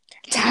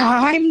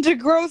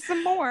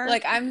more.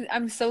 Like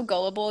I'm so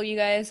gullible, you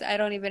guys. I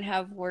don't even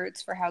have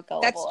words for how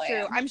gullible I am.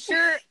 That's true. I'm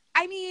sure.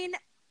 I mean,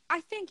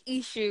 I think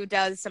Ishu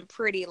does some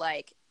pretty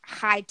like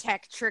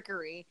high-tech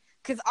trickery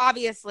because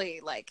obviously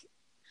like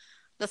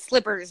the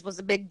slippers was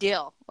a big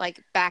deal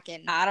like back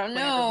in I don't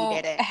know he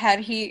did it. Had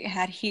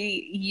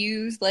he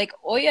used like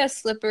Oya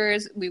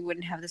slippers, we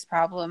wouldn't have this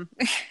problem.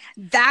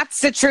 That's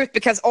the truth,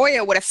 because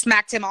Oya would have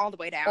smacked him all the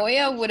way down.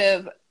 Oya would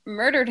have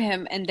murdered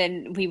him, and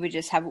then we would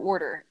just have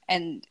order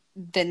and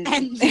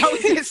no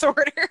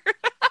disorder.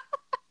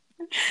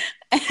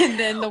 And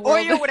then the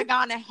world Oya would have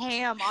gone a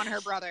ham on her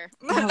brother.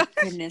 Oh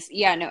goodness.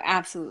 Yeah, no,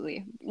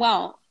 absolutely.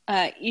 Well,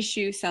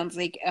 Ishu sounds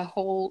like a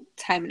whole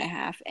time and a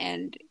half,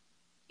 and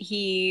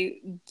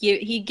he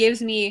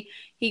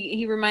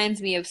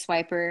reminds me of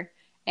Swiper,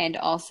 and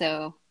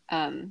also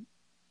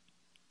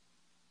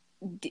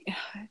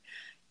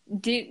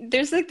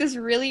there's like this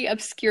really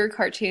obscure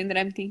cartoon that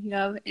I'm thinking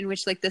of in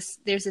which like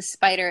there's a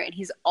spider and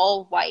he's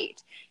all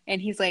white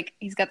and he's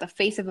got the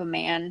face of a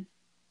man.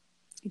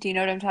 Do you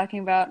know what I'm talking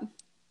about?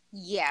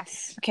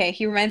 Yes. Okay,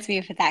 he reminds me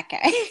of that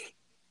guy.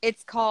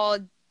 It's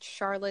called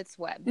Charlotte's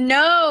Web.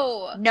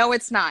 No,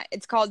 it's not.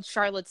 It's called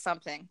Charlotte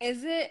something.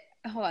 Is it?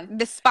 Hold on.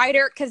 The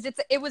spider, because it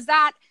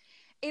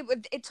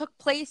took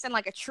place in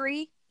like a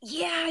tree,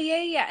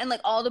 Yeah. And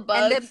like all the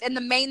bugs. And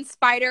the main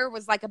spider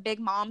was like a big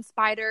mom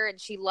spider, and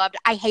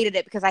I hated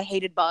it because I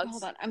hated bugs.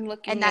 Hold on, I'm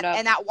looking it up.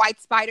 And that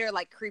white spider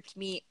like creeped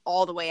me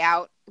all the way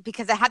out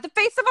because it had the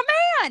face of a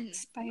man.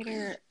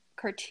 Spider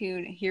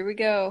cartoon. Here we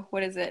go.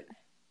 What is it?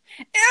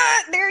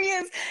 There he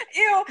is.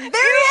 Ew. There he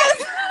is.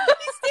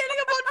 He's standing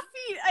up on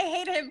feet. I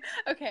hate him.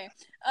 Okay.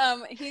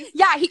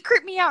 He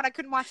creeped me out. I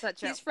couldn't watch that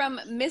show. He's from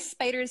Miss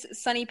Spider's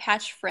Sunny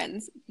Patch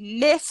Friends.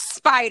 Miss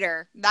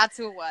Spider. That's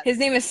who it was. His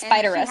name is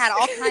Spiderus. And he had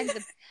all kinds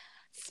of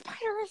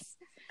Spiderus.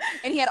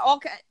 And he had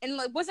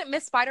wasn't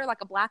Miss Spider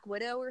like a Black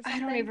Widow or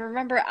something? I don't even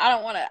remember. I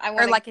want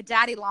or like a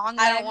daddy long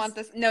legs. I don't want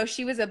this. No,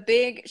 she was a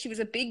big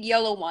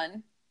yellow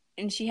one.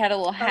 And she had a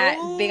little hat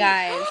and big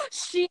eyes.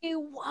 She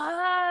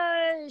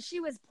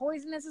was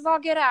poisonous as all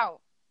get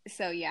out.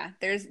 So yeah,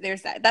 there's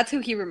that. That's who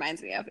he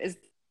reminds me of, is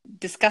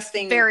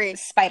disgusting very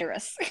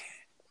Spiderus.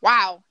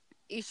 Wow.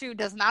 Ishu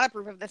does not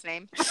approve of this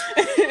name.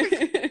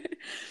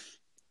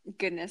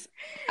 Goodness.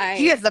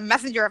 He is the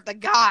messenger of the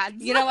gods.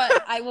 You know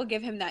what? I will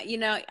give him that. You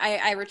know,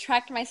 I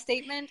retract my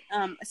statement.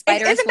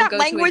 Spiderus Isn't that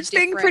language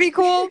thing pretty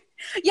cool?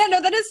 Yeah,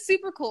 no, that is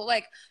super cool.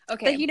 Like,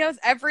 okay. That he knows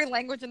every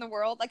language in the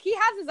world. Like, he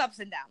has his ups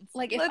and downs.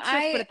 Like, let's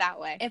just put it that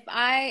way. If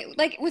I,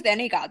 like, with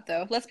any god,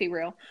 though, let's be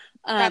real.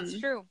 That's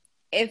true.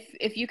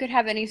 If you could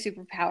have any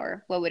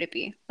superpower, what would it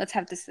be? Let's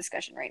have this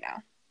discussion right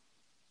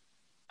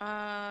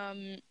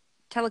now.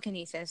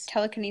 Telekinesis.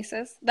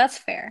 Telekinesis? That's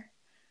fair.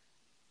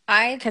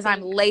 Because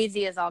I'm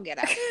lazy as all get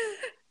out.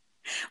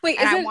 Wait,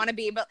 and I want to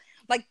be, but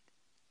like.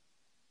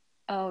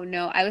 Oh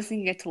no, I was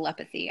thinking of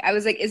telepathy. I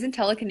was like, isn't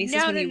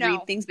telekinesis when you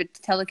read things, but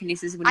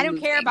telekinesis when you I don't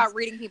move care things. about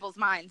reading people's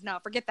minds. No,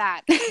 forget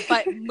that.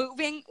 But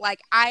moving, like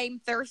I'm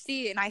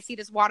thirsty and I see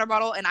this water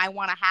bottle and I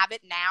want to have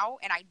it now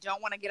and I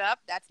don't want to get up.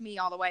 That's me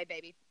all the way,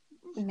 baby.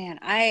 Man,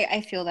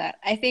 I feel that.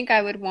 I think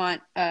I would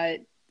want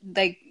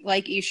like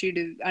Ishu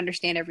to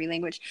understand every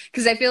language,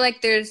 because I feel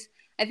like there's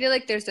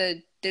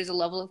a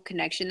level of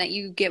connection that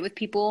you get with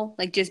people,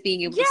 like just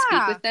being able to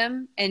speak with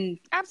them, and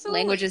absolutely.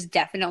 Language is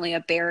definitely a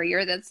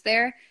barrier that's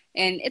there,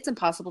 and it's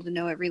impossible to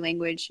know every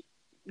language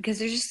because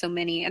there's just so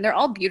many and they're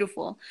all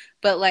beautiful.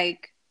 But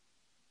like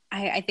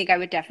I think I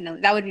would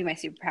definitely, that would be my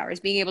superpower, is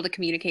being able to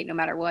communicate no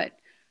matter what.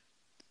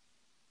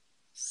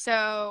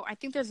 So I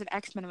think there's an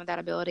X-Men with that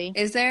ability.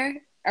 Is there?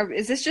 Or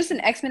is this just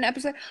an X-Men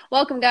episode?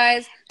 Welcome,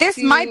 guys. This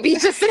might be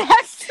just an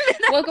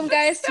X-Men. Welcome,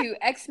 guys, to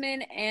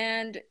X-Men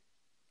and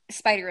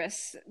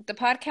Spiderus, the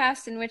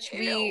podcast in which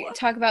we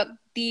talk about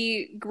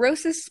the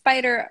grossest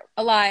spider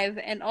alive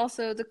and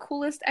also the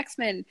coolest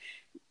X-Men.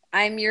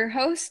 I'm your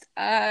host,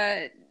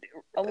 Alana,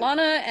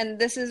 and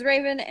this is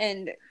Raven,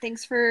 and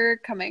thanks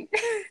for coming.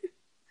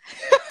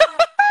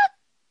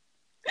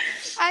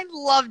 I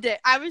loved it.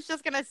 I was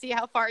just gonna see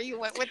how far you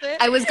went with it.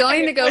 I was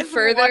going to go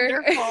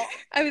further. Wonderful.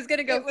 I was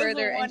gonna go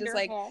further and just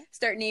like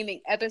start naming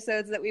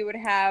episodes that we would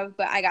have,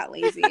 but I got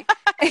lazy.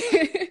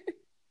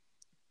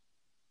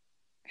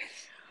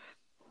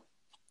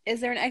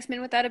 Is there an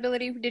X-Men with that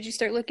ability? Did you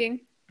start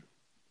looking?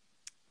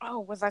 Oh,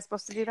 was I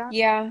supposed to do that?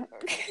 Yeah.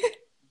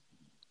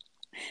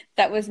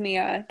 That was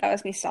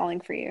me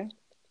stalling for you.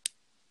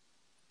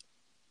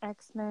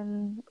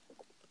 X-Men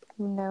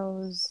who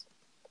knows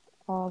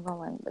all the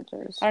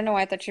languages. I don't know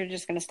why I thought you were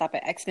just going to stop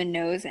at X-Men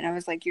knows, and I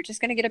was like, you're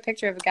just going to get a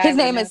picture of a guy. His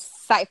name is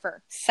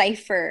Cypher.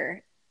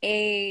 Cypher.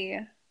 He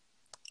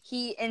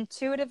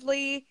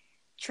intuitively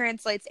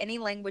translates any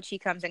language he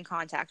comes in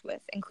contact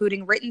with,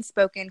 including written,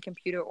 spoken,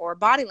 computer, or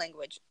body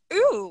language.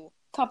 Ooh.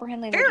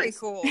 Comprehend languages. Very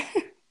cool.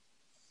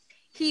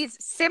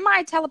 He's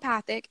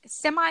semi-telepathic,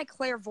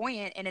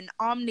 semi-clairvoyant, and an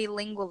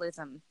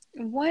omnilingualism.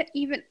 What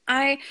even?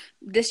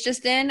 This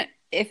just in,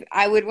 if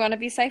I would want to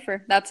be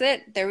Cypher. That's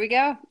it. There we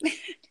go.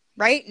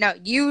 Right? No,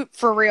 you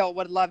for real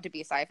would love to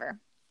be Cypher.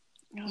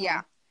 Oh.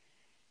 Yeah.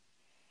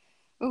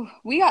 Ooh,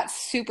 we got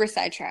super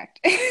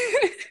sidetracked.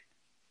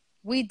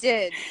 We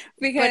did.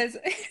 Because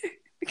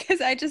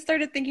I just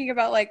started thinking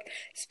about like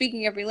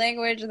speaking every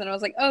language, and then I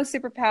was like, oh,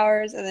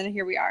 superpowers, and then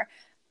here we are.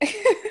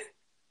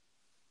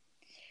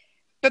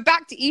 But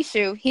back to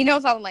Ishu, he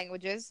knows all the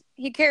languages.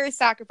 He carries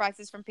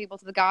sacrifices from people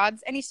to the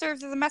gods, and he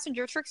serves as a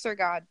messenger trickster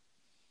god.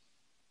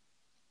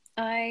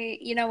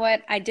 You know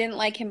what? I didn't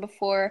like him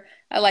before.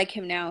 I like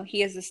him now.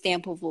 He has a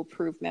stamp of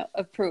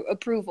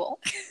approval.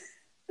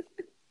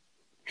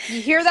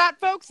 You hear that,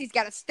 folks? He's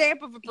got a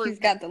stamp of approval. He's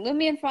got the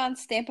Lumion Font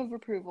stamp of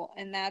approval,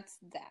 and that's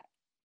that.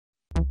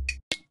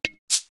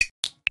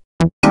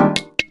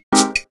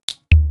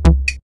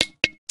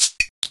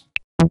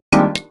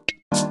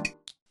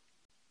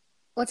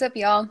 What's up,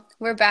 y'all?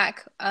 We're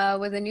back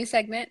with a new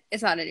segment.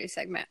 It's not a new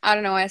segment. I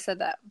don't know why I said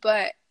that,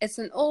 but it's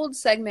an old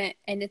segment,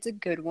 and it's a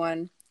good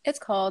one. It's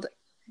called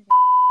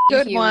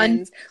Good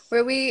Humans,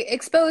 where we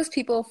expose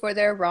people for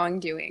their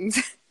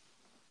wrongdoings.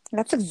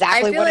 That's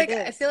exactly what it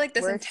is. I feel like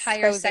this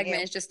entire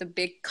segment is just a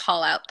big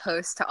call-out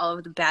post to all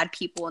of the bad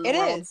people in the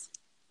world. It is.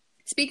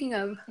 Speaking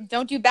of...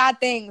 Don't do bad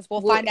things.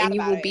 We'll find out about it.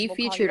 And you will be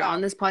featured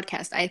on this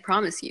podcast. I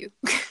promise you.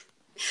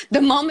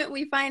 The moment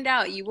we find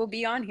out, you will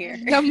be on here.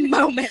 The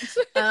moment.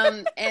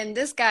 And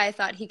this guy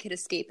thought he could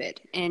escape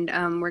it, and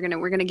we're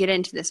gonna get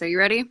into this. Are you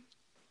ready?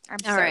 I'm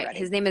All so right. ready.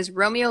 His name is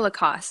Romeo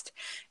Lacoste,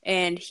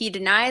 and he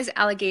denies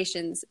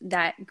allegations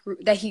that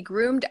he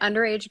groomed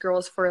underage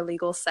girls for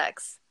illegal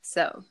sex.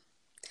 So,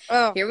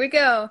 here we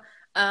go.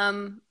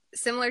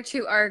 Similar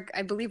to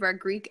I believe our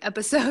Greek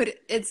episode,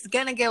 it's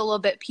gonna get a little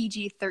bit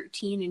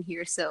PG-13 in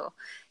here. So,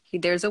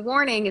 there's a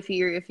warning if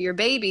you're a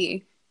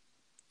baby,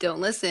 don't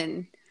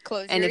listen.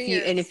 Close your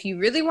ears. If you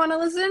really want to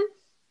listen,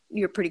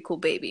 you're a pretty cool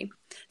baby.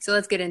 So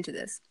let's get into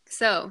this.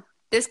 So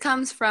this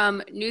comes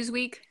from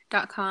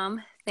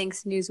Newsweek.com.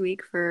 Thanks,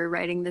 Newsweek, for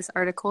writing this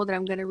article that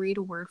I'm going to read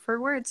word for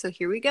word. So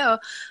here we go.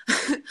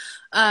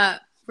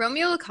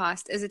 Romeo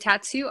Lacoste is a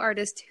tattoo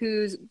artist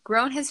who's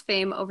grown his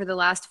fame over the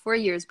last 4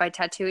 years by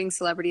tattooing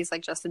celebrities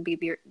like Justin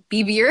Bieber.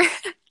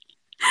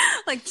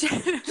 Like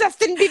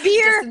Justin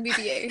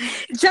Bieber.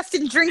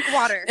 Justin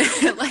Drinkwater.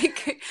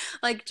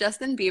 like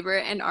Justin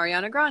Bieber and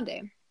Ariana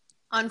Grande.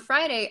 On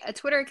Friday, a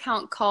Twitter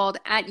account called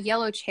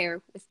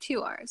 @YellowChair with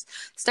 2 R's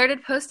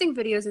started posting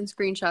videos and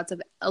screenshots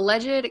of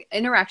alleged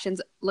interactions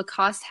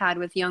Lacoste had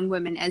with young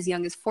women as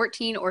young as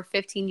 14 or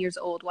 15 years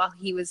old while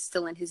he was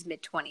still in his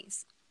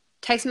mid-20s.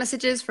 Text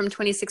messages from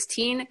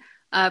 2016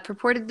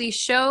 purportedly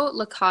show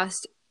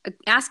Lacoste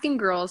asking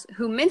girls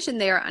who mention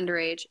they are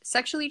underage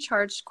sexually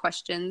charged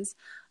questions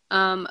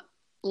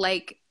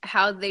like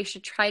how they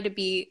should try to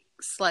be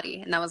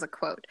slutty, and that was a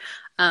quote.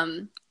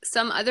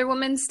 Some other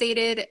women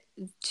started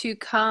to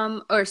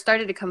come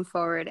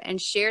forward and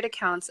shared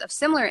accounts of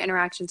similar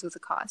interactions with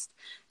Lacoste.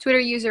 Twitter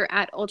user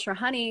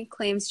 @UltraHoney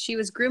claims she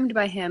was groomed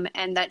by him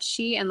and that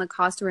she and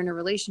Lacoste were in a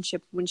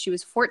relationship when she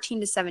was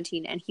 14 to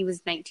 17 and he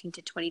was 19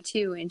 to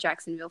 22 in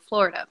Jacksonville,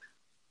 Florida.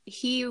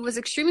 He was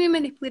extremely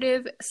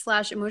manipulative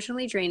 /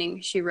 emotionally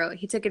draining, she wrote.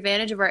 He took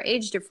advantage of our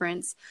age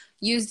difference,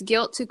 used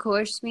guilt to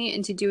coerce me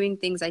into doing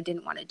things I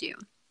didn't want to do.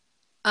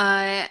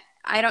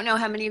 I don't know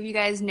how many of you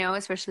guys know,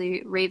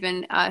 especially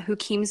Raven, who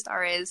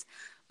Keemstar is,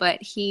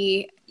 but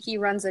he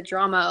runs a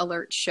drama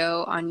alert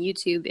show on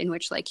YouTube in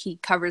which like he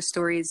covers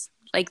stories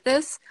like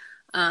this.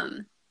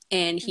 And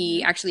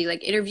he actually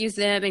like interviews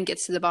them and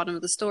gets to the bottom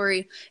of the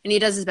story, and he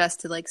does his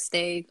best to like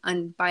stay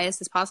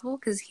unbiased as possible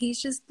because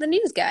he's just the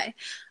news guy.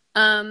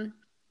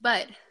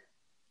 But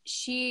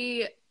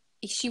she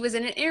was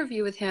in an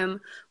interview with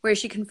him where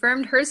she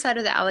confirmed her side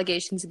of the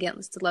allegations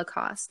against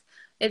Lacoste.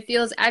 It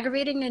feels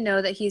aggravating to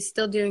know that he's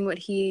still doing that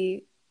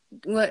he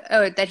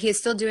is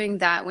still doing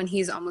that when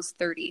he's almost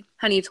 30,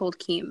 Honey told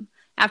Keem.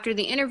 After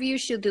the interview,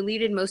 she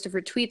deleted most of her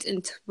tweets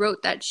and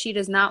wrote that she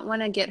does not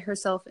want to get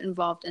herself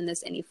involved in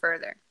this any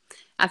further.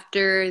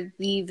 After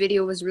the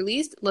video was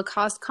released,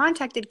 Lacoste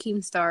contacted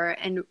Keemstar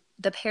and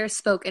the pair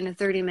spoke in a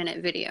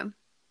 30-minute video.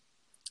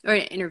 Or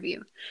an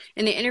interview.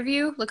 In the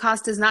interview,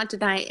 Lacoste does not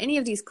deny any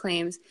of these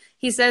claims.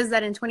 He says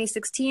that in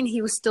 2016,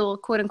 he was still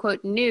 "quote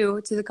unquote"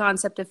 new to the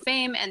concept of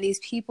fame, and these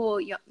people,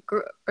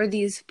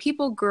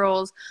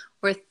 girls,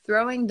 were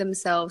throwing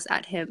themselves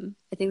at him.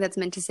 I think that's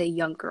meant to say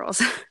young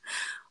girls.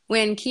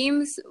 When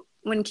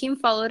Keem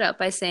followed up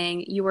by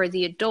saying, "You are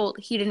the adult,"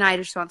 he denied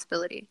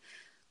responsibility.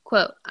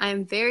 Quote, "I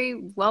am very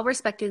well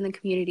respected in the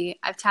community.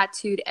 I've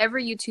tattooed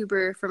every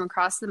YouTuber from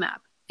across the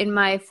map. In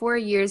my 4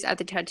 years at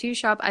the tattoo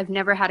shop, I've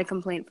never had a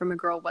complaint from a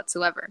girl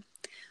whatsoever."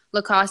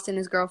 Lacoste and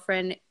his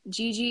girlfriend,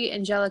 Gigi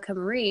Angelica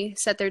Marie,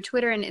 set their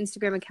Twitter and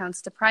Instagram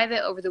accounts to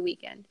private over the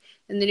weekend.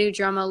 In the new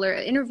Drama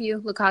Alert interview,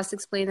 Lacoste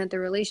explained that the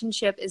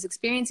relationship is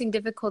experiencing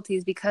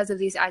difficulties because of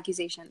these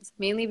accusations,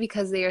 mainly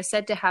because they are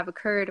said to have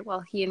occurred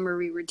while he and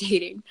Marie were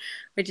dating,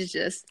 which is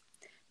just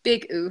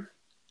big oof.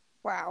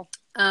 Wow.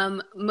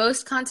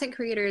 Most content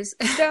creators...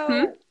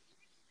 So...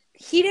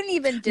 He didn't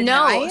even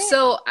deny it?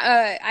 So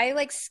I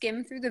like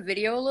skimmed through the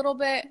video a little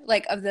bit,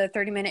 like of the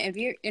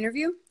 30-minute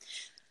interview,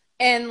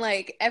 and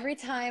like every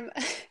time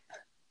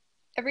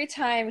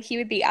he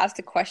would be asked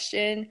a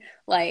question,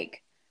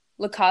 like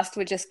Lacoste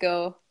would just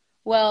go,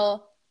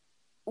 "Well,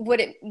 what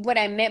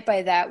I meant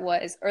by that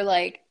was," or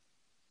like,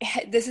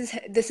 this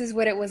is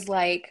what it was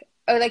like,"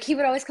 or like he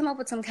would always come up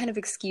with some kind of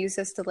excuse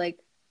as to like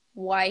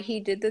why he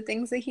did the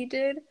things that he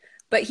did,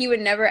 but he would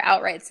never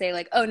outright say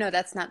like, "Oh no,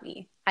 that's not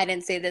me. I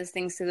didn't say those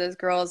things to those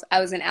girls. I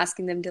wasn't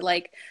asking them to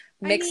like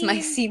mix my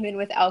semen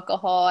with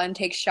alcohol and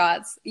take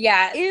shots."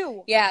 Yeah.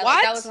 Ew. Yeah. What?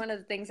 Like, that was one of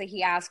the things that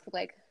he asked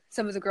like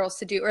some of the girls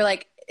to do, or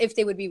like if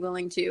they would be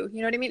willing to, you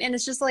know what I mean? And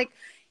it's just like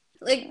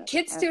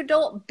kids to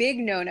adult, big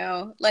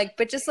no. Like,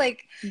 but just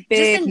like, big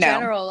just in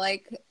general,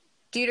 like,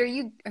 dude, are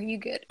you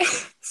good?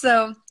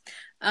 So,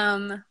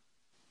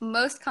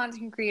 most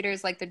content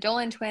creators like the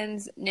Dolan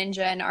twins, Ninja,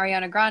 and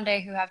Ariana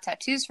Grande, who have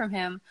tattoos from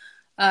him,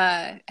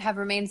 have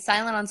remained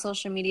silent on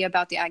social media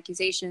about the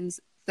accusations,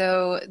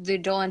 though the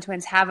Dolan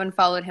twins have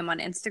unfollowed him on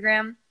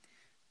Instagram.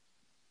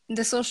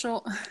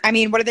 I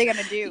mean, what are they going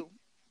to do?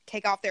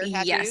 Take off their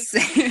tattoos?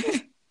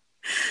 Yes.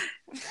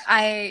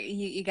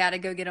 You got to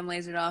go get them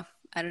lasered off.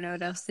 I don't know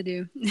what else to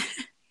do.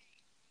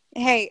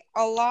 Hey,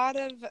 a lot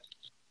of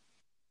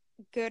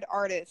good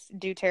artists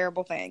do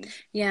terrible things.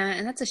 Yeah,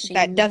 and that's a shame.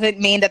 That doesn't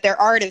mean that their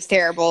art is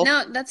terrible.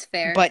 No, that's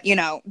fair. But,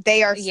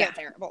 they are still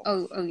terrible.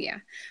 Oh, yeah.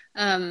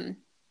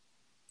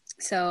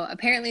 So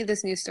apparently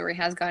this news story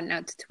has gotten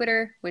out to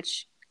Twitter,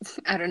 which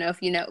I don't know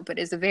if you know, but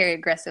is a very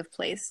aggressive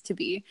place to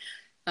be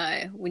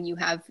when you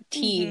have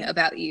tea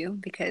about you,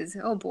 because,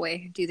 oh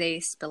boy, do they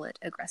spill it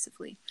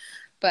aggressively.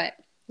 But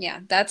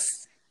yeah,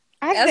 that's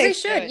as they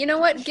should. You know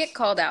what? Get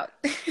called out.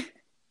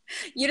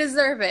 You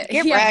deserve it.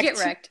 Get wrecked. Get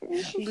wrecked,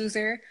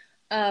 loser.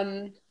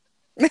 But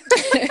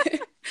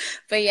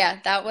yeah,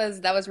 that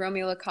was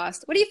Romeo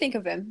Lacoste. What do you think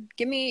of him?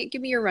 Give me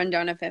your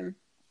rundown of him.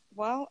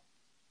 Well,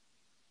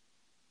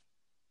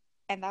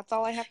 and that's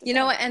all I have to say. You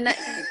know what? And that,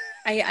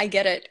 I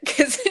get it,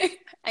 because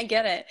I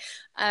get it.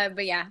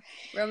 But yeah,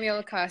 Romeo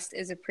Lacoste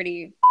is a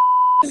pretty.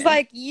 It's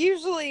like,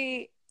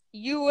 usually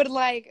you would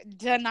like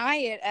deny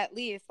it, at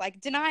least,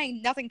 like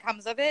denying nothing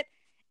comes of it,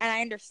 and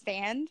I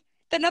understand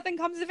that nothing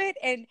comes of it,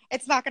 and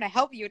it's not going to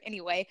help you in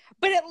any way,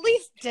 but at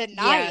least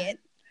deny it.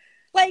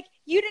 Like,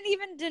 you didn't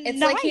even deny it.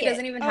 It's like he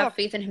doesn't even have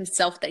faith in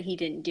himself that he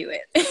didn't do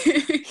it.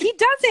 He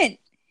doesn't.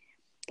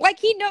 Like,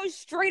 he knows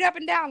straight up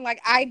and down,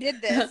 like, I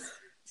did this.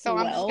 So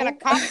I'm just going to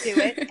cop to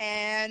it,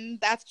 and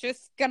that's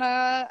just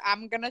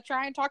I'm going to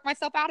try and talk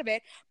myself out of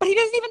it. But he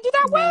doesn't even do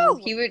that well.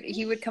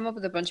 He would come up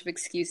with a bunch of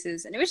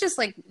excuses, and it was just,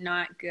 like,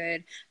 not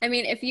good. I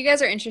mean, if you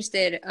guys are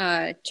interested,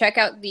 check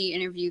out the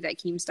interview that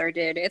Keemstar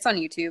did. It's on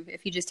YouTube.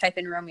 If you just type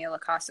in Romeo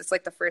Lacoste, it's,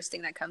 like, the first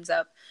thing that comes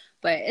up.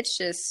 But it's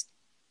just,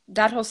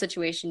 that whole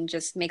situation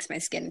just makes my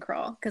skin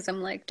crawl, because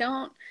I'm like,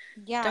 don't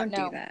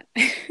do that.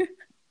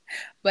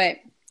 But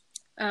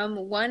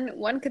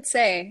one could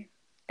say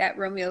that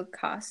Romeo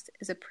Lacoste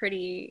is a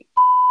pretty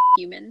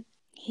human.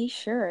 He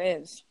sure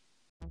is.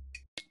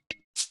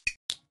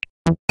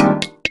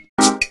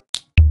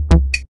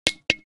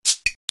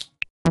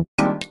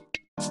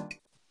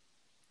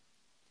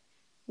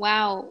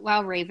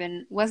 Wow,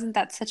 Raven. Wasn't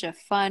that such a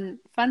fun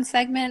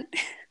segment?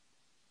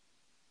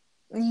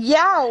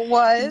 Yeah, it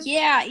was.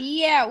 Yeah,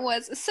 it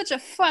was. It's such a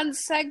fun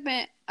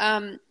segment.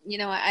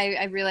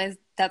 I realized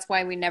that's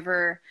why we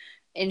never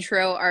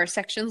intro our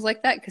sections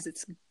like that, because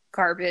it's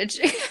garbage.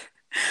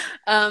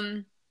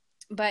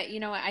 But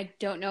I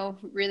don't know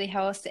really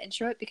how else to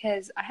intro it,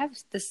 because I have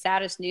the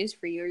saddest news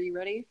for you. Are you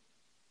ready?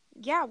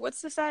 Yeah,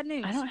 what's the sad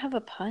news? I don't have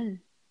a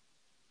pun.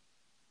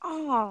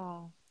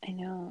 Oh, I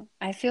know.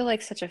 I feel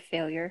like such a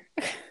failure.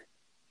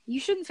 You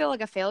shouldn't feel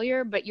like a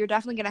failure, but you're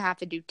definitely going to have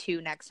to do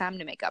 2 next time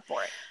to make up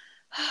for it.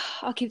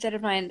 I'll keep that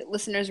in mind.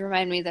 Listeners,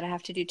 remind me that I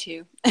have to do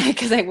 2,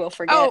 because I will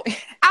forget. Oh,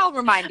 I'll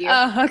remind you.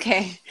 Oh,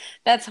 okay.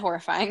 That's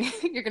horrifying.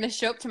 You're going to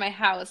show up to my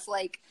house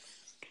like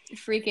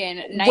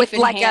freaking knife with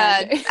in like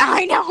hand.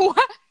 I know,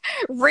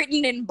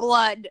 written in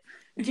blood.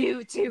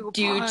 Do 2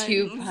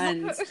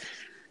 puns.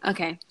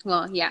 Okay,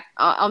 well, yeah,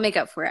 I'll make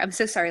up for it. I'm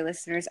so sorry,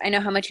 listeners. I know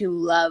how much you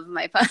love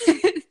my puns.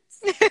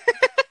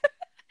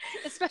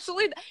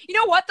 Especially, you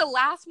know what? The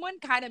last one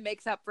kind of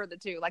makes up for the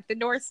 2, like the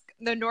Norse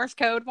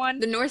code one.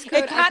 The Norse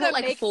code, I put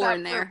like 4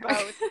 in there.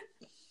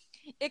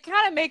 It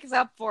kind of makes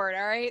up for it.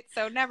 All right,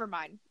 so never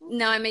mind.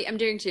 No, I'm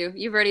doing 2.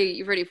 You've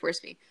already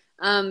forced me.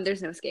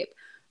 There's no escape.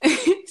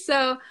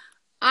 So,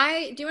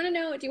 do you want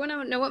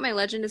to know what my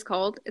legend is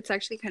called? It's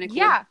actually kind of cool.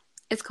 Yeah.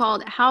 It's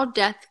called How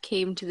Death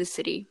Came to the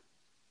City.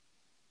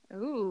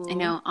 Ooh. I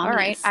know. All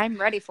right, I'm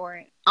ready for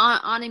it.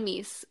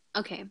 Onomies.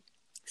 Okay.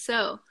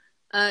 So,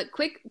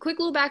 quick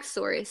little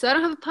backstory. So I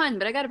don't have a pun,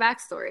 but I got a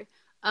backstory.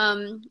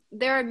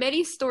 There are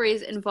many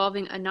stories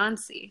involving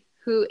Anansi,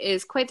 who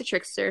is quite the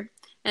trickster,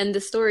 and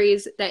the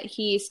stories that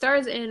he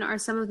stars in are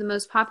some of the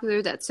most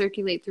popular that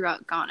circulate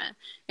throughout Ghana.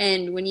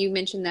 And when you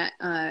mentioned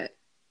that,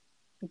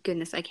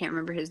 goodness, I can't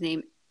remember his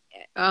name.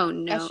 Oh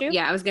no. Eshu?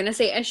 Yeah, I was gonna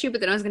say Eshu,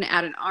 but then I was gonna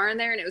add an R in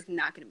there, and it was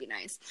not gonna be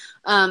nice.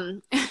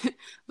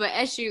 But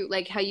Eshu,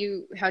 like how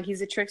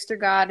he's a trickster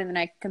god, and then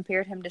I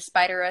compared him to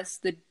Spiderus,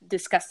 the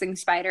disgusting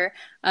spider.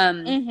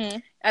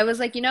 I was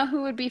like,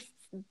 who would be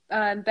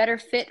better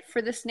fit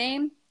for this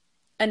name?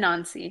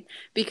 Anansi,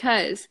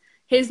 because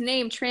his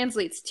name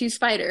translates to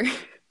spider.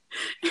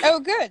 Oh,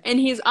 good. And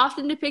he is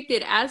often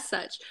depicted as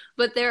such,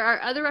 but there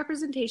are other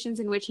representations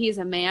in which he is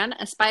a man,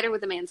 a spider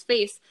with a man's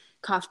face,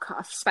 cough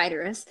cough,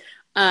 Spiderus,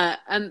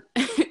 a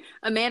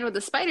man with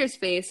a spider's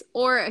face,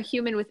 or a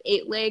human with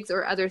 8 legs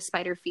or other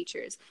spider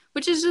features,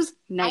 which is just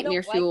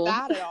nightmare fuel. I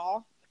don't like that at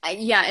all.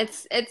 Yeah,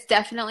 it's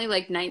definitely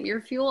like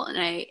nightmare fuel,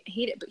 and I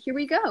hate it. But here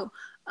we go.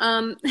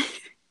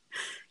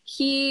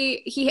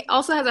 He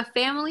also has a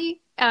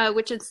family,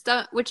 which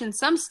in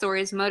some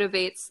stories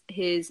motivates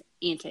his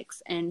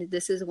antics, and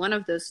this is one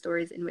of those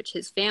stories in which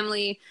his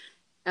family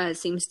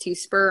seems to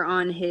spur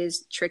on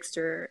his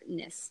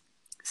tricksterness.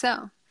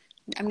 So,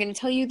 I'm going to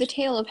tell you the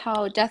tale of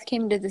how death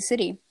came to the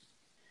city.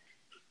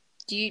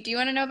 Do you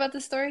want to know about the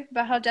story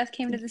about how death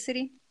came to the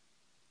city?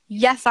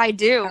 Yes, I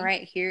do. All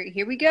right,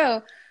 here we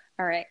go.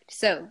 All right,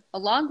 so a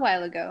long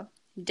while ago,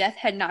 Death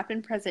had not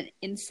been present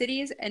in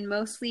cities and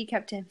mostly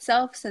kept to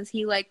himself since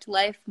he liked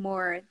life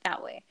more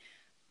that way,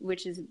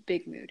 which is a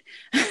big mood.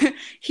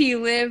 He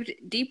lived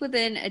deep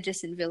within a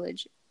distant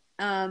village.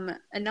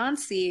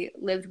 Anansi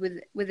lived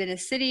within a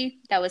city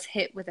that was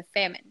hit with a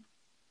famine.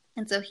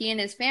 And so he and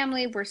his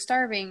family were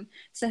starving,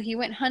 so he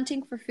went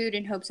hunting for food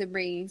in hopes of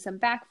bringing some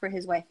back for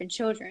his wife and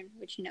children,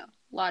 which,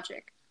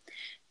 logic.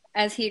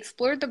 As he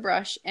explored the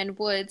brush and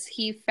woods,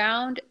 he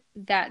found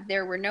that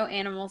there were no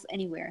animals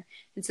anywhere,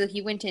 and so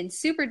he went in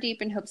super deep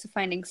in hopes of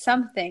finding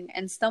something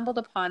and stumbled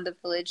upon the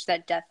village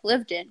that Death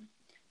lived in.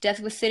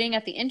 Death was sitting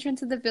at the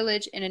entrance of the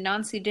village, and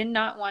Anansi did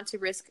not want to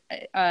risk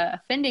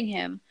offending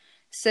him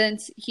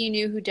since he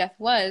knew who Death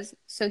was,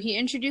 so he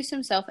introduced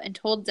himself and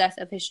told Death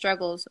of his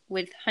struggles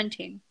with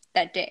hunting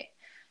that day.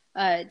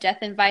 Death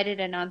invited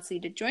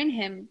Anansi to join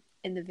him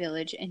in the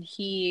village, and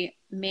he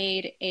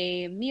made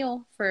a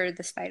meal for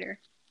the spider.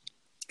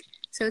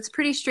 So it's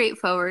pretty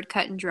straightforward,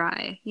 cut and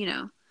dry,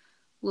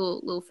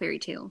 little fairy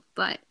tale.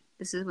 But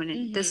this is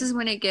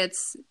when it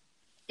gets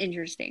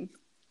interesting.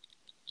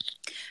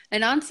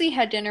 Anansi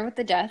had dinner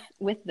with Death.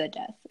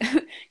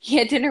 He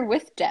had dinner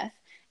with Death,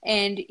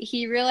 and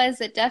he realized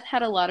that Death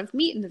had a lot of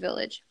meat in the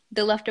village.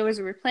 The leftovers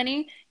were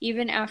plenty,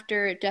 even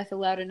after Death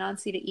allowed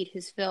Anansi to eat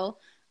his fill.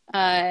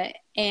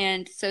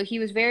 And so he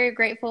was very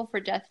grateful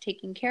for Death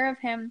taking care of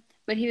him,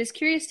 but he was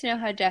curious to know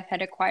how Death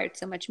had acquired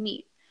so much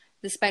meat.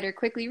 The spider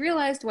quickly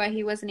realized why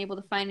he wasn't able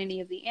to find any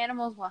of the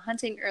animals while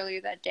hunting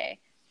earlier that day.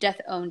 Death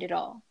owned it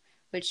all,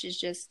 which is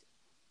just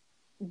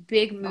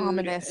big move.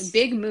 Ominous.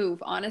 Big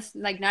move, honest.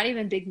 Like, not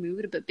even big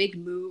mood, but big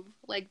move.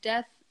 Like,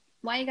 Death,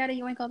 why you gotta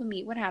yoink all the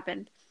meat? What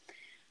happened?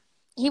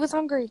 He was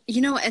hungry.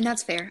 And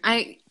that's fair.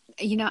 I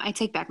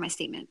take back my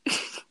statement.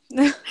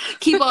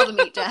 Keep all the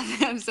meat,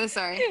 Death. I'm so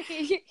sorry.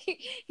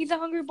 He's a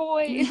hungry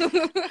boy.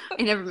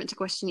 I never meant to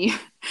question you.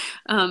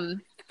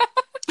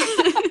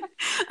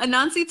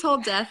 Anansi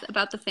told Death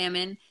about the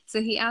famine,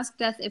 so he asked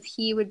Death if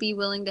he would be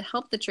willing to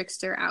help the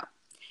trickster out.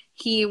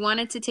 He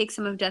wanted to take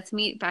some of Death's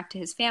meat back to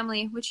his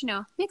family, which,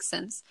 makes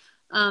sense.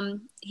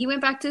 He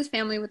went back to his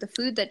family with the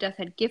food that Death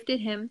had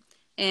gifted him,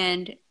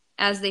 and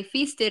as they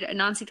feasted,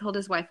 Anansi told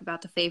his wife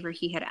about the favor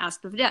he had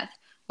asked of Death.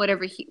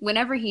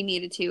 Whenever he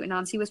needed to,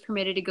 Anansi was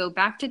permitted to go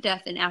back to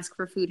Death and ask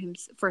for food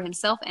for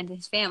himself and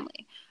his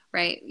family,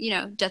 right?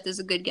 Death is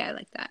a good guy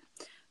like that.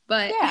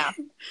 But yeah.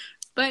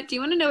 But do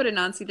you want to know what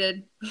Anansi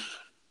did?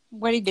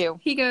 What'd he do?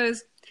 He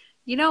goes,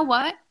 you know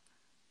what?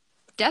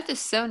 Death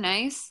is so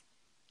nice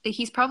that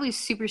he's probably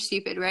super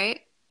stupid, right?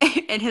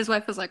 And his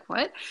wife was like,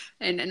 what?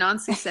 And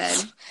Anansi said...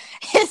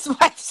 His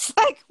wife's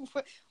like,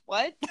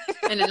 what?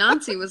 And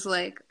Anansi was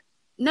like,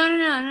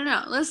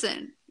 no.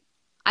 Listen,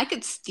 I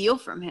could steal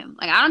from him.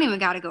 Like, I don't even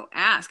got to go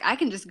ask. I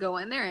can just go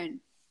in there and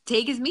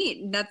take his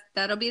meat. And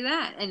that'll be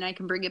that. And I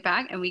can bring it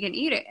back and we can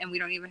eat it. And we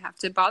don't even have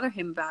to bother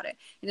him about it.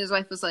 And his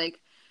wife was like,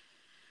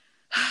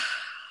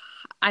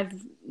 I've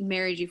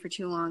married you for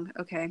too long.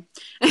 Okay.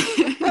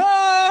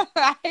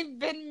 I've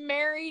been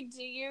married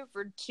to you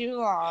for too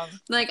long.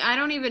 Like, I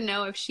don't even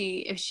know if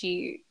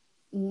she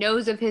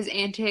knows of his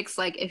antics,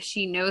 like if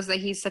she knows that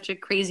he's such a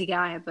crazy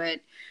guy, but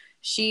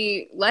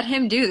she let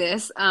him do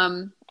this.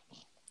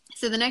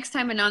 So the next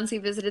time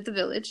Anansi visited the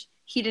village,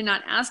 he did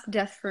not ask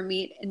Death for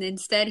meat, and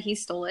instead he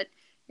stole it,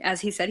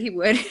 as he said he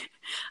would.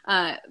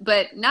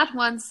 But not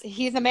once.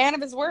 He's a man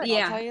of his word,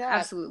 yeah, I'll tell you that.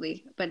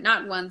 Absolutely. But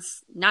not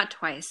once, not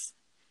twice,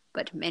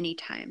 but many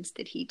times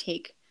did he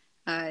take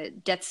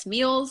Death's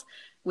meals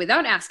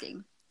without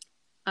asking.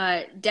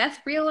 Death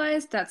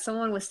realized that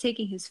someone was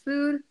taking his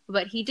food,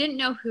 but he didn't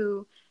know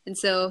who, and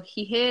so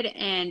he hid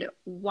and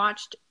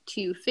watched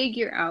to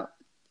figure out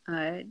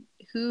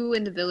who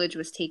in the village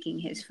was taking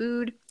his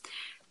food,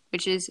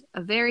 which is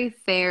a very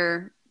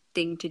fair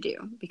thing to do,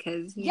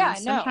 because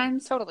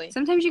sometimes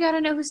you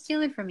gotta know who's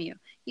stealing from you.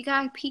 You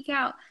gotta peek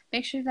out,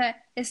 make sure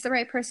that it's the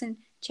right person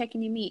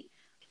checking your meat.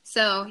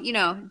 So,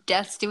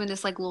 Death's doing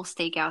this like little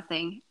stakeout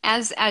thing,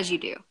 as you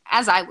do,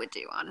 as I would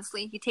do,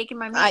 honestly. You taking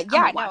my meat?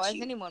 As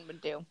anyone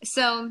would do.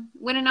 So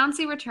when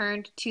Anansi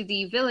returned to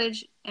the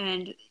village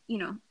and,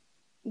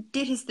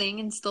 did his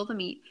thing and stole the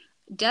meat,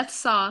 Death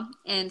saw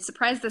and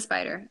surprised the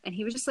spider, and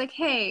he was just like,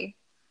 hey,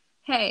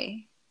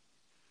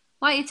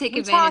 why you take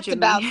advantage of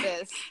me? We talked about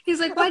this. He's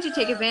like, why'd you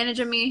take advantage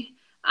of me?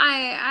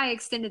 I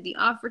extended the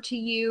offer to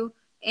you,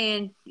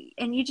 and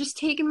you just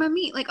taking my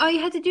meat. Like, all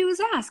you had to do was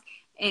ask.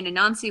 And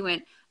Anansi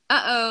went,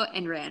 uh-oh,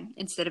 and ran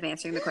instead of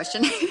answering the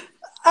question.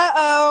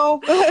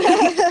 Uh-oh.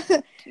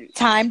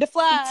 Time to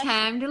fly.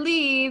 Time to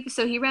leave.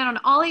 So he ran on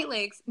all 8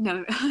 legs.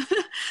 No.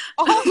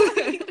 All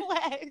 8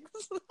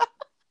 legs.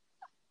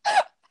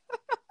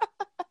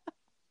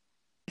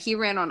 He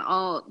ran on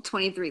all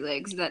 23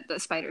 legs that the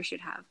spider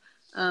should have.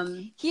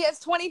 He has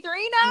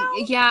 23 now?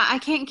 Yeah, I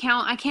can't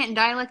count. I can't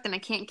dialect and I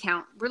can't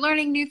count. We're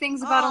learning new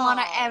things about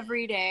Alana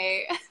every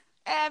day.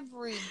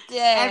 Every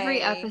day.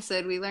 Every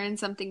episode we learn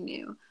something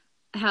new.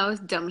 How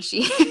dumb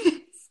she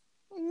is.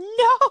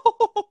 No.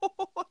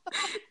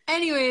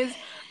 Anyways,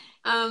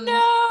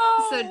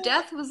 no. So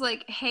Death was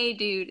like, "Hey,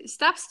 dude,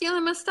 stop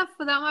stealing my stuff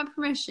without my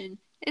permission.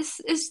 It's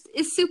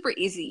super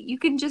easy. You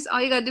can just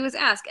all you gotta do is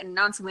ask." And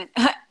Anansi went,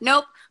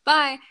 "Nope,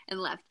 bye,"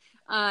 and left.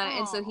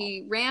 And so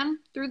he ran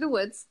through the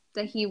woods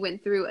that he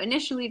went through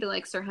initially to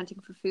like start hunting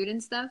for food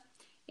and stuff.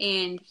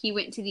 and he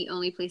went to the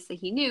only place that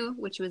he knew,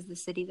 which was the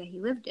city that he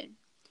lived in.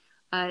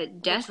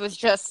 Which was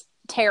just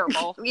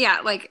terrible.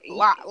 Yeah,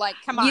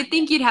 come on. You'd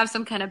think you'd have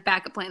some kind of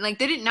backup plan. Like,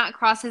 did it not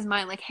cross his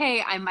mind, like,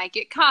 hey, I might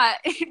get caught.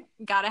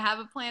 Gotta have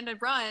a plan to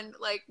run.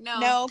 Like, no.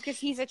 No, because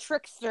he's a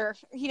trickster.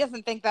 He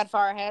doesn't think that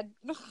far ahead.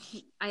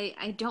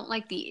 I don't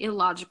like the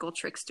illogical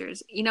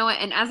tricksters. You know what?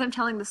 And as I'm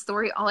telling the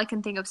story, all I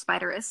can think of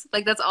Spiderus.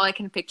 Like, that's all I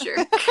can picture.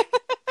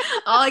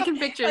 All I can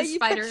picture is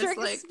Spiderus.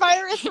 Like,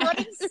 Spiderus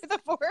running through the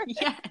forest.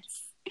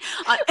 Yes.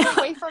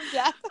 Away from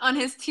death. On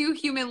his 2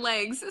 human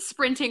legs,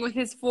 sprinting with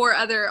his 4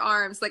 other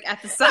arms, like,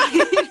 at the side.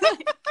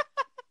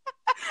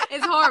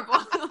 It's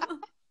horrible.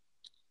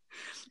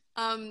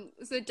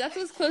 So Death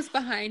was close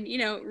behind, you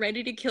know,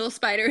 ready to kill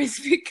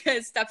Spiderus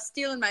because stop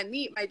stealing my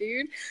meat, my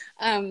dude.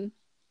 And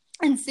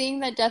seeing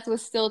that Death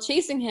was still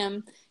chasing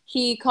him,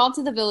 he called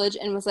to the village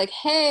and was like,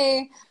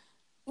 hey,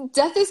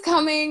 Death is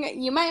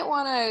coming. You might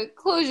want to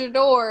close your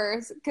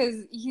doors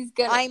because he's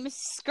gonna. I'm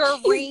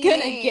screaming. He's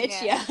gonna get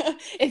you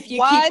if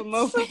you keep them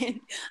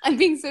open. I'm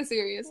being so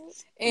serious.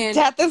 And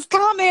Death is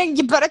coming.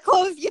 You better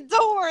close your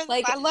doors.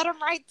 Like, I let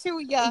him right to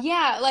you.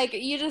 Yeah, like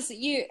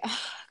you.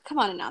 Come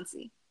on,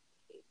 Anansi.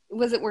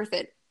 Was it worth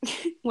it?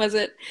 Was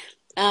it?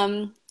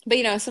 But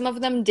you know, some of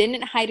them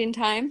didn't hide in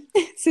time,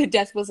 so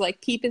Death was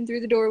like peeping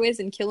through the doorways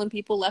and killing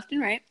people left and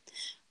right.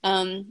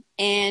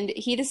 And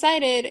he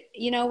decided,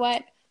 you know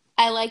what?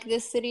 I like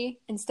this city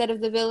instead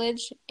of the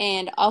village,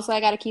 and also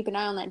I got to keep an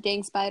eye on that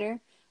dang spider.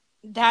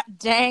 That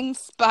dang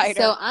spider.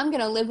 So I'm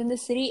going to live in the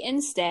city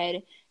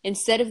instead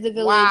of the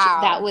village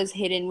that was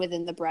hidden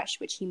within the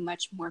brush, which he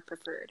much more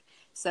preferred.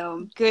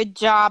 So good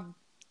job,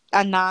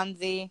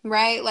 Anansi.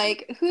 Right?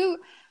 Like, you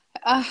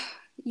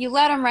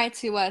let him right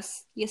to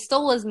us. You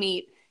stole his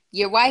meat.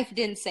 Your wife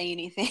didn't say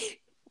anything.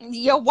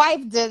 Your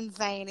wife didn't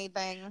say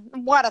anything.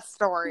 What a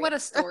story. What a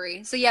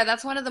story. So yeah,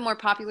 that's one of the more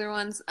popular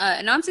ones.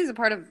 Anansi's a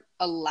part of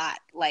a lot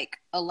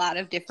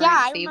of different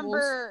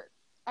fables.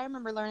 I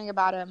remember learning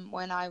about him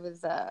when I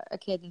was a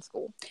kid in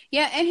school.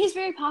 Yeah, and he's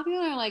very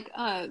popular, like,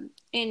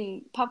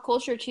 in pop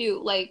culture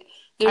too. Like,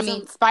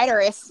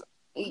 Spiderus.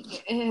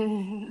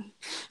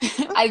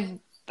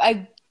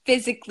 I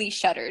physically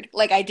shuddered.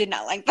 Like, I did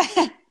not like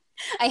that.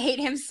 I hate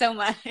him so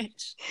much.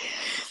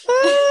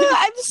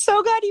 I'm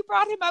so glad you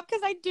brought him up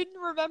because I didn't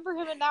remember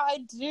him and now I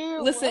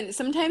do. Listen,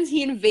 sometimes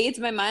he invades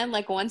my mind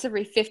like once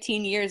every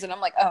 15 years and I'm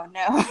like, oh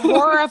no.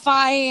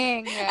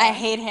 Horrifying. I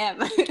hate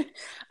him.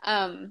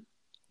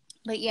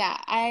 But yeah,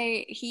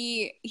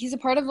 he's a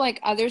part of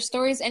like other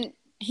stories and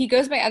he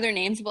goes by other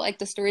names, but like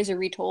the stories are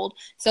retold.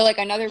 So like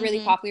another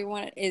really popular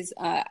one is,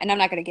 and I'm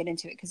not going to get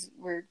into it because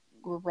we're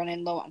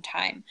running low on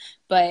time,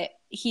 but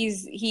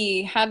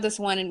he had this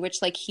one in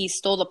which like he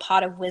stole the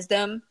pot of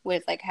wisdom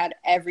with like had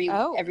every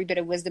bit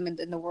of wisdom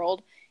in the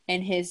world,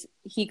 and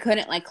he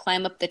couldn't like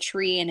climb up the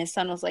tree, and his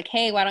son was like,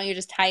 hey, why don't you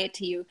just tie it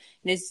to you,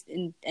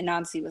 and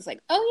Anansi was like,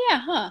 oh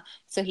yeah, huh.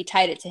 So he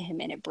tied it to him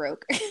and it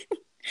broke.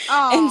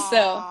 And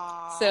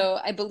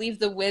so I believe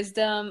the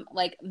wisdom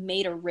like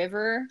made a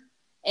river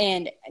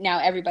and now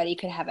everybody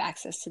could have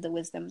access to the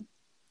wisdom.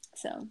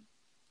 So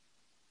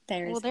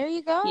there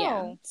you go.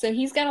 Yeah. So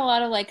he's got a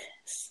lot of like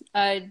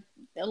a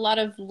lot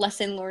of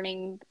lesson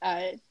learning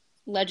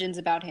legends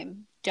about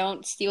him.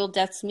 Don't steal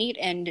Death's meat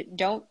and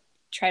don't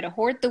try to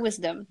hoard the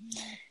wisdom.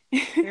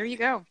 There you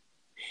go.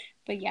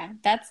 But yeah,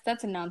 that's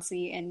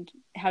Anansi and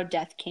how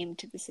Death came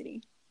to the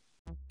city.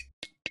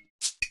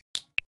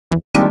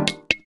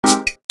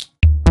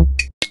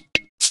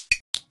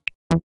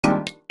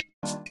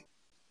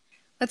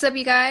 What's up,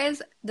 you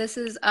guys? This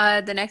is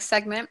the next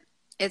segment.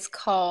 It's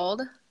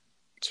called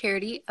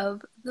Charity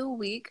of the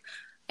Week,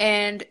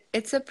 and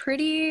it's I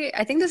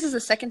think this is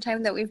the second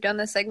time that we've done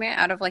this segment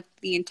out of like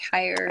the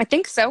entire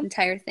thing.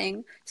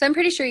 So I'm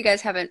pretty sure you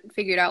guys haven't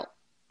figured out,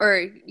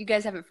 or you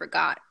guys haven't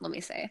forgot, let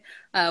me say,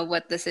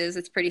 what this is.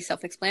 It's pretty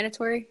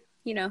self-explanatory.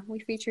 You know, we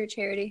feature a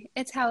charity.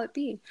 It's how it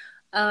be.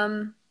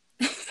 I'm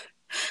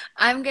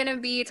gonna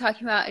be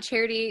talking about a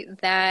charity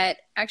that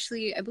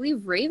actually I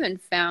believe Raven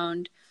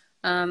found,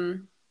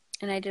 and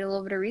I did a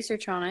little bit of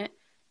research on it.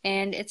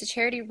 And it's a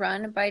charity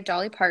run by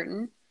Dolly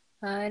Parton,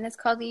 and it's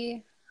called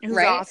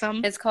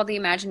awesome. It's called the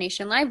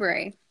Imagination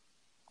Library.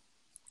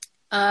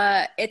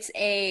 It's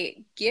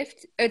a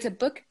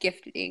book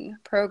gifting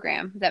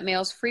program that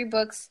mails free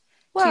books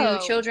to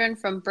children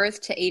from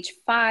birth to age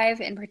 5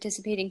 in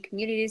participating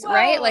communities. Whoa.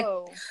 Right? Like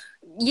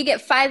you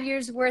get 5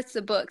 years worth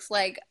of books.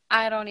 Like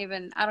I don't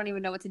even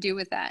know what to do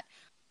with that.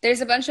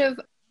 There's a bunch of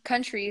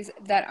countries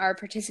that are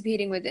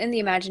participating within the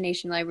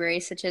Imagination Library,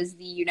 such as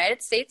the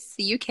United States,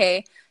 the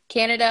UK,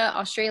 Canada,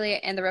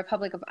 Australia, and the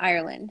Republic of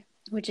Ireland,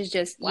 which is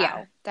just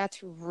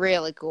that's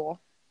really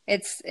cool.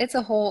 It's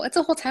a whole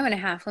time and a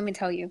half, let me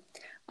tell you.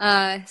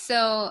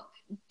 So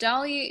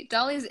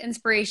Dolly's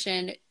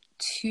inspiration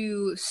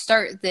to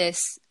start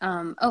this.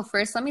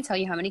 First, let me tell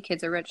you how many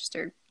kids are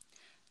registered.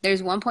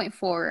 There's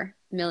 1.4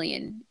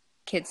 million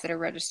kids that are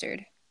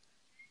registered.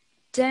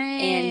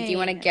 Dang! And do you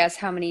want to guess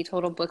how many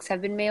total books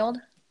have been mailed?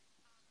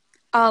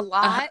 A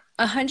lot.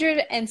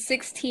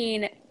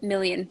 116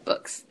 million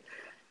books.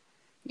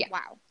 Yeah.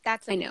 Wow.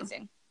 That's I know.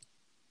 amazing.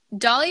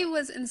 Dolly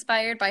was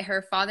inspired by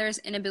her father's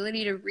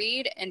inability to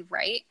read and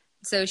write,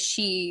 so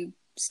she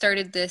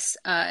started this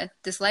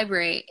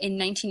library in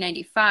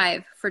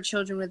 1995 for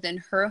children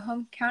within her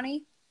home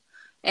county.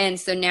 And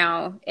so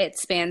now it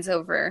spans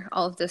over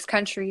all of those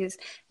countries,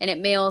 and it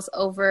mails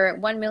over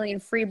 1 million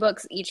free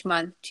books each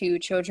month to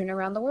children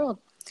around the world,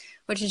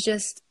 which is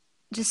just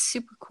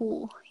super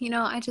cool.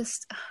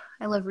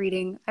 I love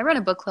reading. I run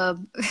a book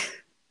club.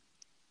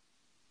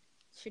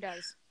 She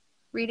does.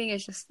 Reading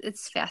is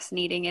it's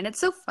fascinating, and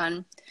it's so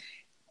fun.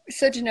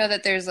 So to know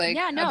that there's a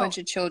bunch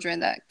of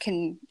children that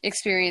can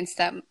experience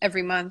that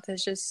every month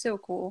is just so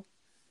cool.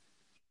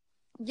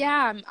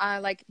 Yeah,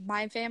 like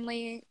my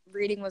family,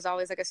 reading was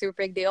always like a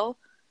super big deal.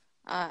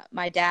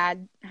 My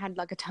dad had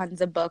like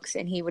tons of books,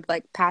 and he would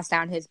like pass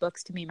down his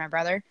books to me and my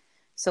brother.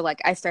 So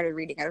like I started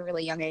reading at a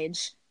really young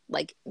age.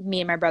 Like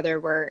me and my brother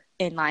were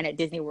in line at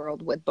Disney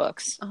World with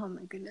books. Oh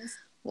my goodness.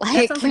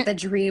 That sounds like the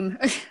dream.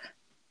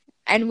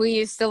 And we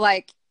used to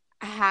like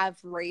have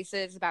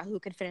races about who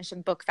could finish a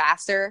book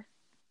faster.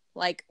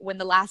 Like when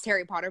the last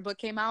Harry Potter book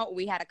came out,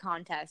 we had a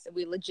contest.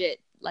 We legit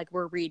like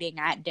were reading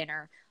at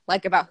dinner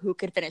like about who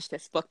could finish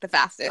this book the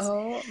fastest.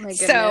 Oh my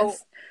goodness. So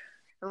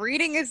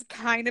reading is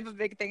kind of a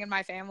big thing in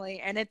my family,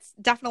 and it's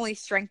definitely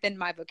strengthened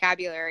my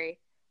vocabulary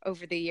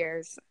over the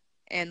years.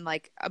 And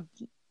like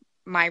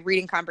my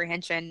reading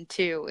comprehension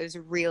too is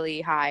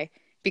really high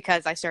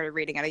because I started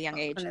reading at a young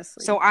age.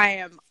 Honestly. So I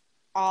am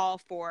all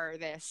for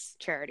this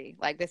charity.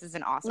 Like this is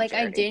an awesome charity.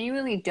 I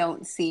genuinely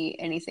don't see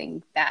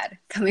anything bad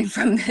coming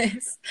from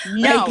this.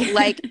 No,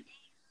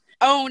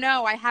 oh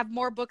no, I have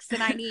more books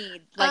than I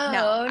need. Like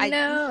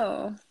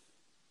no.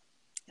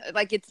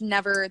 Like it's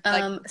never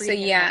like so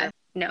yeah,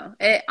 no.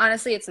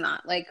 Honestly it's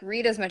not. Like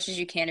read as much as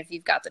you can if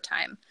you've got the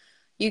time.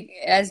 You,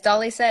 as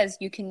Dolly says,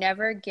 you can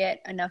never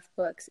get enough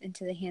books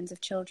into the hands of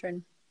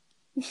children.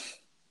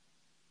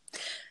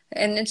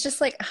 And it's just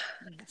like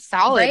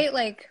solid, right?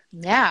 Like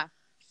yeah.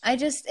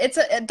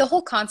 The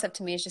whole concept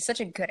to me is just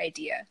such a good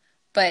idea,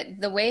 but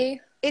the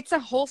way it's a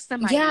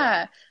wholesome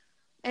idea.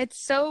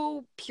 It's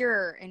so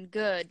pure and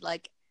good.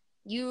 Like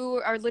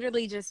you are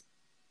literally just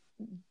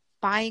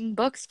buying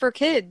books for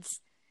kids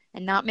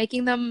and not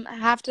making them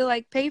have to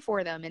like pay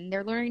for them, and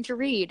they're learning to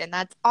read, and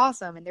that's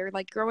awesome, and they're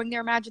like growing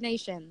their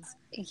imaginations.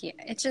 Yeah,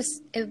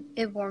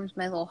 it warms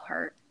my little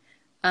heart.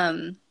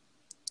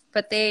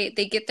 But they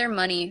get their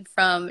money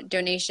from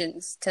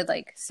donations to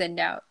like send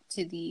out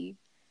to the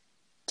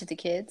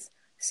kids.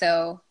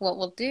 So what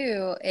we'll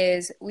do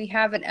is we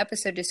have an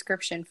episode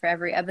description for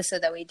every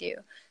episode that we do.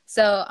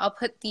 So I'll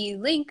put the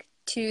link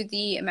to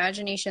the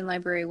Imagination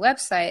Library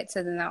website,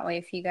 so then that way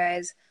if you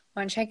guys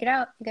want to check it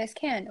out, you guys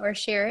can, or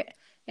share it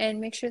and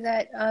make sure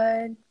that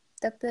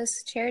that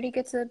this charity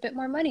gets a bit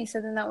more money, so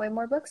then that way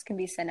more books can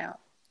be sent out.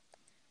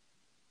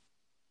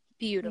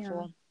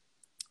 Beautiful. Yeah.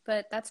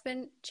 But that's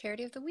been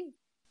Charity of the Week.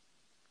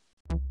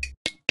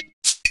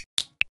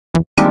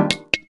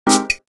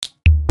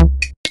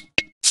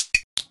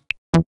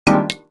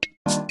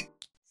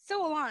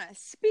 So, Alana,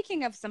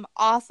 speaking of some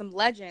awesome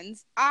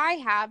legends, I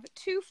have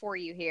 2 for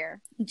you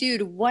here.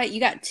 Dude, what? You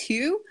got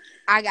 2?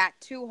 I got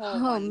 2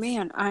 whole ones. Oh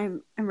man,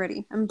 I'm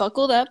ready. I'm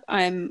buckled up.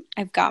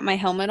 I've got my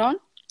helmet on.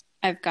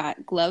 I've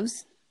got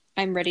gloves.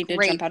 I'm ready to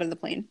jump out of the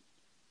plane.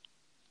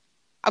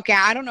 Okay,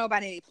 I don't know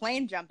about any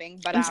plane jumping,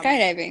 but I'm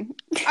skydiving.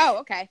 Oh,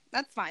 okay,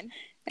 that's fine.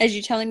 As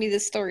you telling me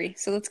this story,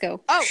 so let's go.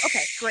 Oh,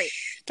 okay, great.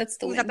 That's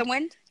the wind. Is that the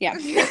wind? Yeah.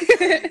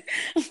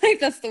 I'm like,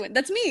 that's the wind.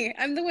 That's me.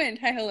 I'm the wind.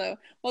 Hi, hello.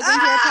 Welcome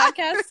to our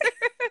podcast.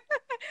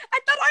 I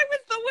thought I was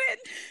the wind.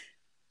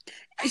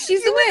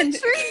 She's the wind.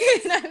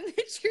 And I'm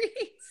the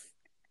trees.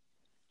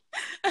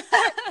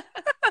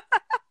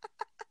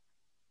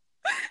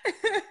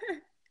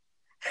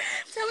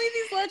 Tell me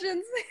these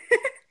legends.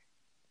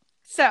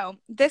 So,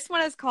 this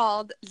one is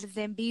called the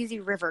Zambezi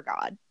River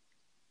God.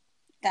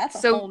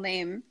 That's a whole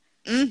name.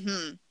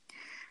 Mm-hmm.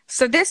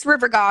 So, this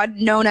river god,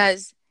 known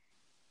as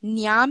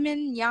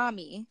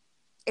Nyami,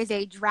 is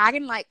a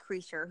dragon-like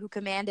creature who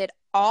commanded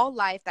all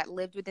life that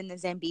lived within the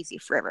Zambezi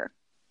River.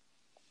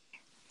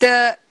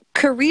 The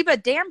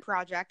Kariba Dam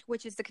Project,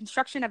 which is the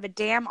construction of a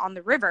dam on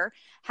the river,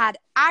 had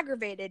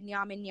aggravated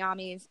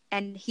Nyami's,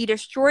 and he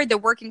destroyed the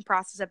working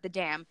process of the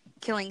dam,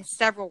 killing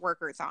several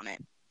workers on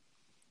it.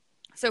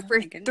 So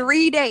for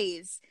 3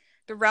 days,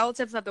 the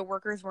relatives of the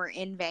workers were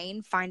in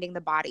vain finding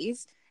the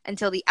bodies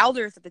until the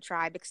elders of the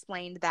tribe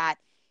explained that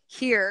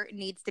here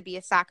needs to be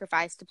a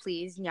sacrifice to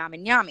please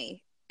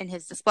Nyami in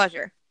his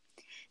displeasure.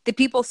 The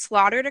people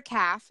slaughtered a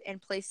calf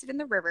and placed it in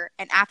the river,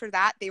 and after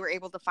that, they were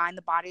able to find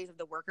the bodies of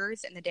the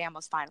workers, and the dam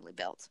was finally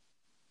built.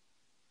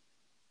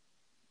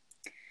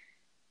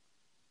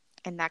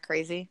 Isn't that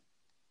crazy?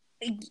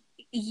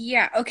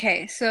 Yeah,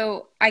 okay.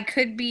 So I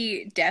could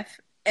be deaf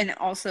and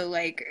also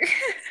like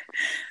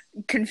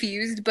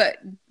confused, but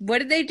what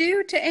did they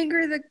do to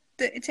anger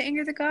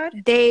the god?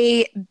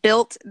 They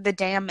built the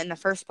dam in the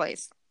first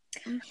place.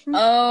 Mm-hmm.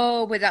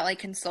 Oh, without like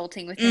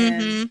consulting with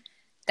him.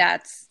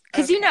 That's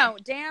because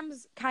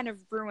dams kind of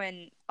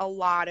ruin a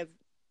lot of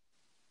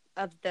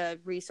the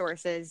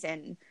resources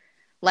and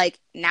like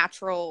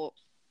natural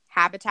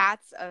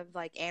habitats of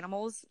like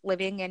animals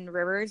living in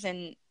rivers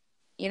and,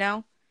 you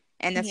know,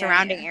 and the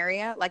surrounding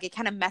area. Like it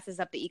kind of messes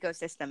up the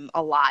ecosystem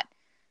a lot.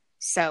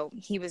 So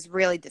he was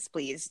really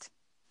displeased.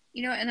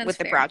 You know, and that's with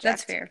the fair. project.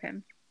 That's fair of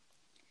him.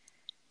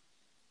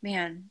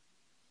 Man,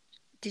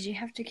 did you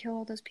have to kill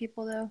all those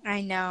people though?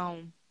 I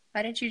know.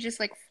 Why didn't you just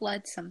like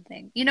flood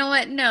something? You know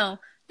what? No.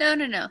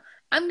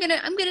 I'm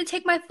gonna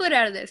take my foot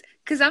out of this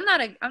because I'm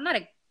not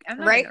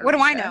right. What do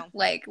I know?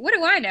 Like, what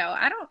do I know?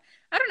 I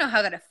don't know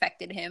how that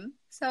affected him.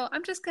 So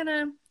I'm just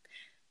gonna.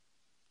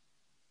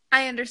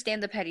 I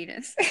understand the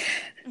pettiness.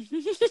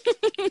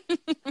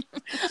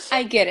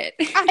 I get it.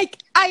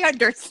 I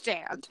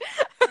understand.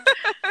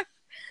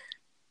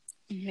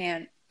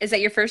 Man, is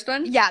that your first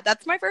one? Yeah,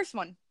 that's my first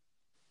one.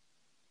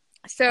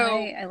 So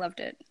I loved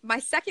it. My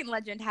second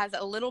legend has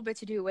a little bit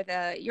to do with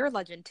your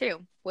legend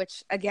too,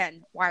 which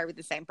again, why are we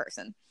the same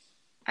person?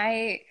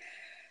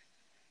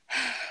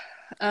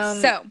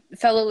 So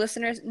fellow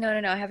listeners, no,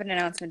 I have an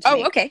announcement to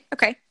make.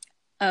 Okay.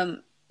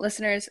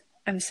 Listeners,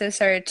 I'm so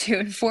sorry to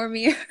inform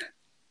you.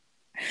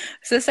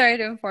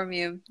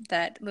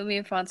 That Lumi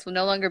and Fonts will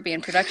no longer be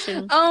in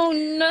production. Oh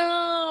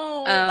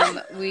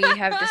no! We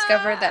have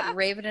discovered that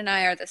Raven and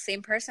I are the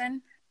same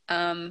person.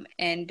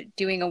 And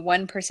doing a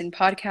one-person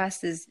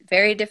podcast is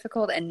very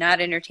difficult and not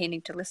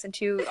entertaining to listen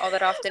to all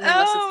that often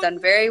unless it's done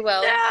very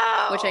well,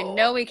 which I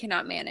know we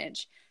cannot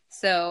manage.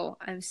 So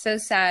I'm so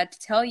sad to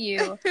tell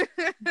you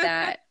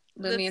that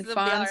Lumi and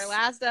Fonts, our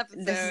last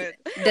episode.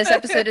 This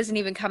episode isn't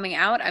even coming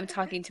out. I'm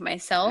talking to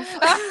myself.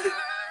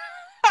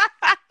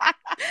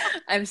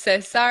 I'm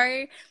so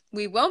sorry.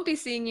 We won't be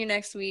seeing you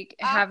next week.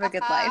 Have a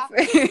good life.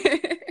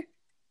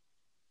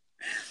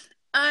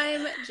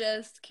 I'm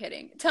just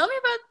kidding. Tell me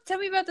about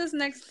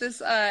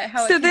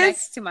how it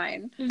connects to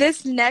mine.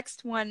 This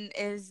next one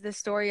is the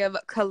story of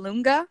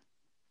Kalunga.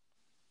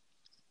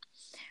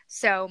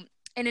 So,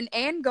 in an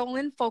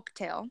Angolan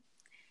folktale,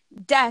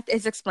 death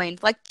is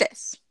explained like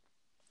this.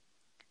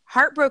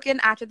 Heartbroken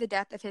after the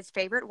death of his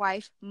favorite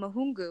wife,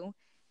 Mahungu,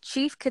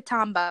 Chief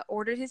Katamba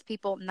ordered his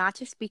people not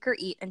to speak or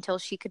eat until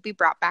she could be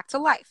brought back to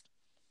life.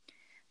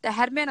 The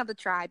headman of the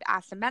tribe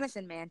asked the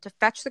medicine man to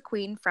fetch the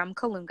queen from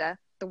Kalunga,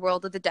 the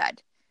world of the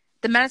dead.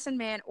 The medicine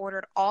man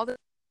ordered all the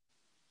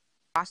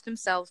washed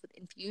themselves with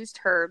infused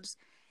herbs,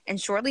 and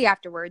shortly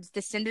afterwards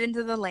descended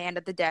into the land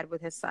of the dead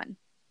with his son.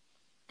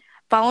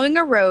 Following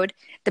a road,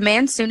 the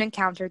man soon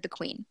encountered the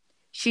queen.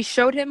 She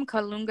showed him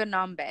Kalunga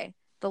Nambe,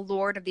 the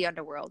lord of the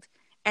underworld,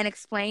 and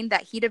explained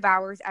that he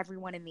devours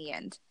everyone in the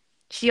end.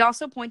 She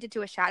also pointed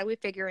to a shadowy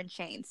figure in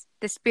chains,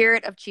 the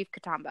spirit of Chief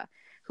Katamba,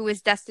 who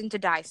is destined to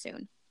die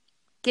soon.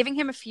 Giving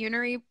him a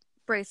funerary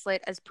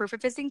bracelet as proof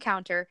of his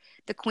encounter,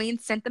 the queen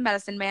sent the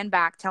medicine man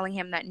back, telling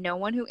him that no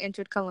one who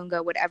entered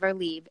Kalunga would ever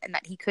leave and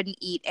that he couldn't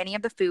eat any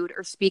of the food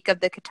or speak of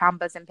the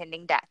Katamba's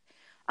impending death.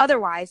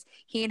 Otherwise,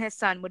 he and his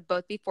son would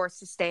both be forced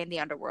to stay in the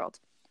underworld.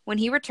 When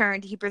he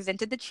returned, he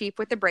presented the chief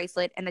with the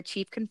bracelet, and the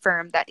chief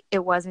confirmed that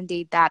it was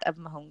indeed that of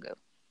Mahungu.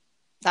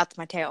 That's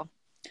my tale.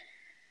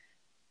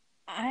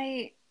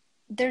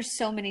 There's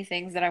so many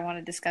things that I want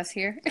to discuss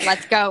here.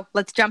 Let's go.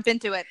 Let's jump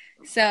into it.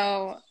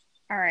 So,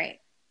 all right.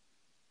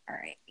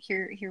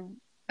 Here.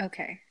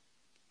 Okay.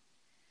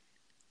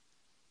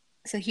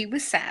 So he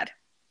was sad.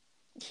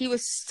 He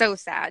was so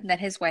sad that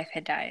his wife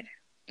had died.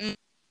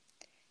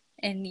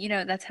 And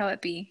that's how it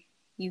be.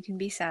 You can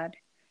be sad.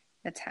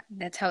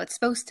 That's how it's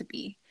supposed to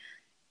be.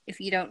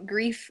 If you don't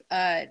grief,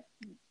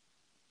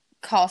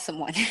 call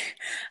someone.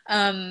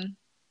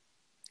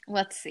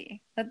 Let's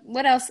see.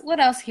 What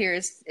else here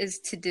is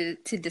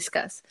to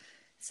discuss?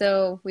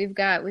 So we've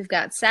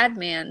got sad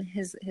man.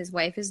 His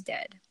wife is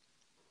dead,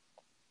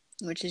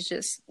 which is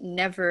just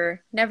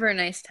never a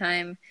nice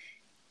time.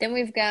 Then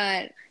we've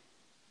got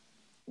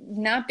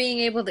not being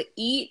able to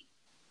eat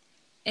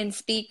and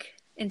speak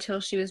until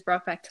she was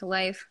brought back to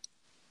life,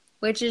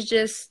 which is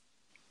just,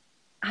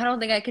 I don't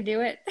think I could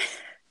do it.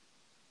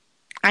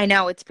 I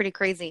know, it's pretty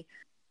crazy.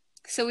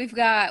 So we've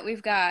got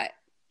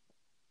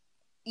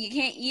you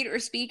can't eat or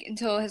speak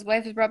until his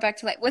wife is brought back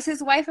to life. Was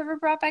his wife ever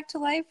brought back to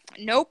life?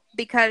 Nope,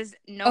 because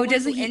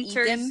doesn't he eat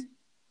them?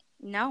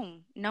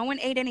 No one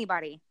ate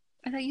anybody.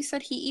 I thought you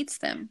said he eats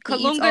them.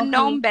 Kalunga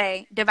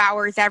Nombe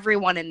devours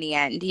everyone in the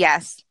end.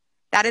 Yes,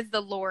 that is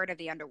the lord of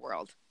the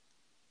underworld.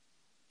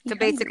 So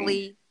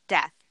basically,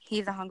 death.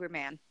 He's a hungry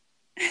man.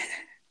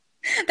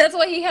 That's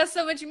why he has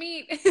so much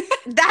meat.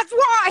 That's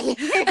why.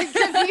 Because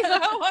he's so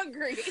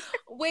hungry.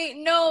 Wait,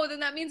 no, then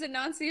that means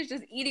Anansi is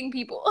just eating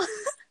people.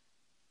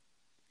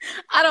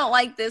 I don't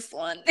like this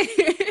one.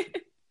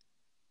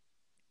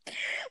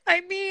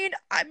 I mean,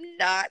 I'm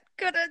not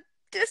gonna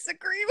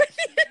disagree with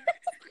you.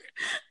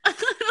 I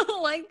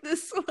don't like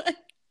this one.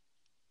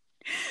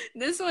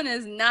 This one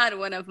is not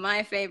one of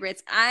my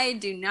favorites. I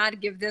do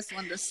not give this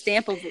one the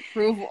stamp of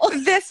approval.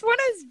 This one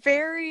is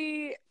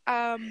very,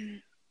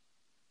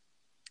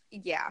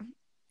 yeah.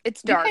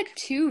 It's You dark. had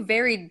two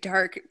very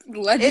dark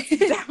legends.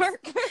 It's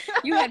dark.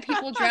 You had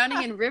people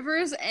drowning in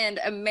rivers and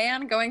a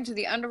man going to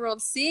the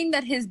underworld, seeing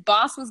that his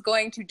boss was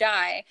going to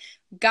die,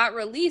 got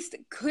released,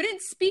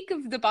 couldn't speak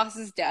of the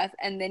boss's death,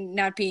 and then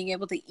not being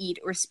able to eat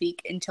or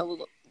speak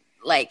until,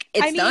 like,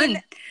 it's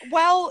done.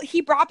 Well, he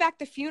brought back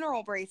the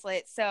funeral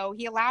bracelet, so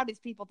he allowed his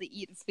people to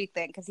eat and speak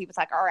then, because he was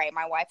like, all right,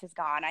 my wife is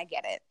gone, I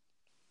get it.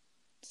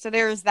 So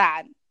there's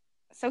that.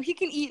 So he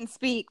can eat and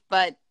speak,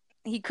 but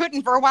he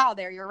couldn't for a while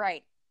there, you're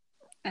right.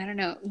 I don't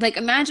know. Like,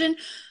 imagine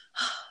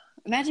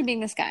being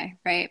this guy,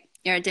 right?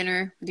 You're at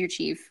dinner with your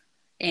chief,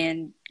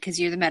 and because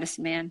you're the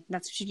medicine man,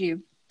 that's what you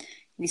do. And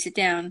you sit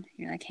down,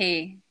 you're like,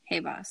 hey,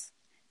 boss.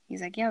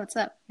 He's like, yeah, what's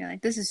up? You're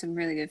like, this is some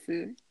really good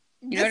food.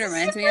 You know what it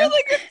reminds me of?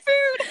 Really good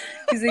food.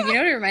 He's like, you know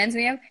what it reminds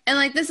me of? And,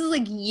 like, this is,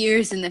 like,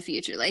 years in the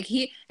future. Like,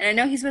 and I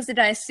know he's supposed to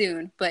die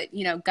soon, but,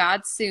 you know,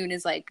 God's soon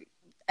is, like,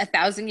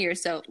 1,000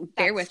 years, so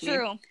bear with me.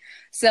 True.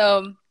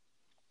 So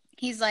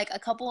he's like a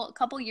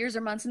couple years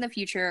or months in the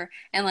future,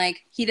 and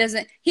like he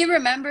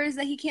remembers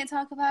that he can't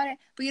talk about it,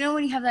 but you know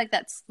when you have like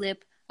that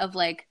slip of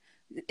like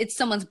it's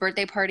someone's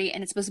birthday party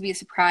and it's supposed to be a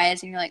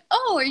surprise, and you're like,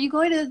 oh, are you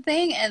going to the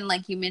thing? And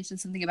like you mention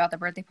something about the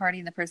birthday party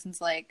and the person's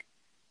like,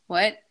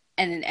 what?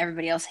 And then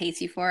everybody else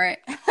hates you for it.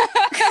 You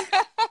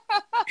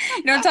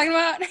know what I'm talking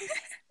about?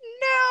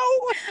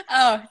 No.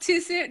 Oh,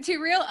 too soon?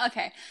 Too real?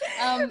 Okay.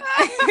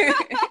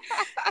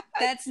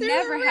 That's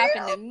never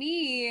happened to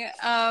me.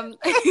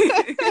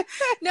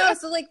 No,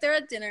 so like they're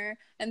at dinner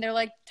and they're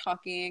like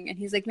talking, and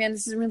he's like, man,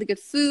 this is really good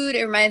food.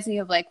 It reminds me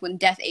of like when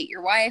death ate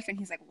your wife. And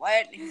he's like,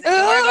 what? And he's like,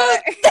 don't worry about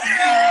it.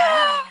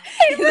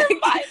 It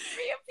reminds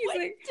me of when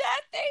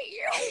death ate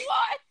your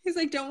wife. He's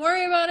like, don't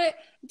worry about it.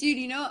 Dude,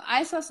 you know,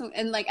 I saw some,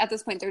 and like at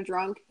this point they're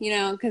drunk, you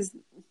know, because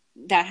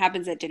that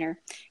happens at dinner.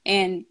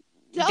 And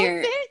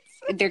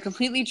they're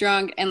completely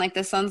drunk, and like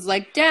the son's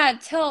like, Dad,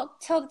 tell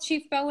the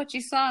chief about what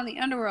you saw in the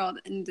underworld.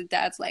 And the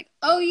dad's like,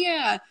 oh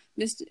yeah.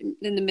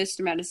 Then the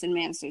Mr. Medicine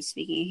Man starts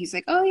speaking. He's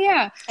like, oh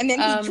yeah. And then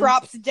he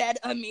drops dead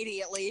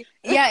immediately.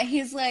 Yeah,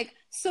 he's like,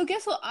 so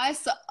guess what I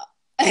saw?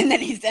 And then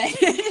he's dead.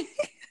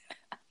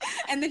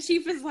 And the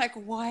chief is like,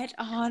 what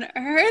on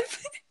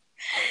earth?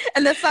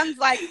 And the son's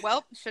like,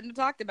 well, shouldn't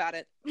have talked about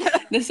it.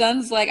 The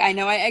son's like, I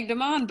know I egged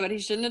him on, but he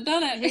shouldn't have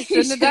done it. He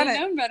shouldn't have done it.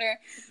 Known better.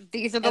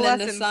 These are the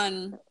lessons.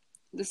 Then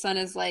the son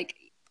is like,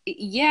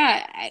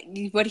 yeah,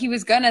 what he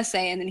was gonna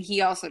say, and then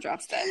he also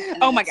drops dead.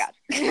 Oh my God.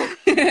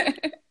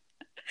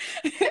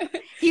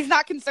 He's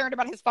not concerned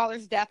about his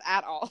father's death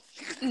at all.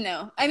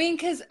 No. I mean,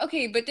 because,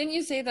 okay, but didn't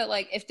you say that,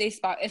 like, if they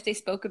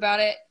spoke about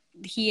it,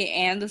 he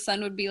and the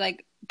son would be,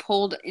 like,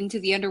 pulled into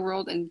the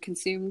underworld and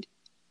consumed?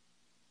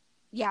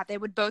 Yeah, they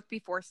would both be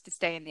forced to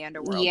stay in the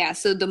underworld. Yeah,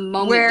 so the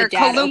moment the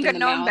dad opened the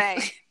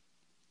mouth...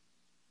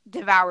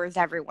 devours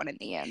everyone in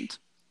the end.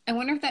 I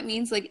wonder if that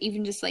means, like,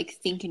 even just, like,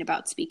 thinking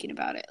about speaking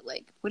about it.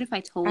 Like, what if I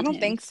told him? I don't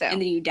think so.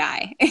 And then you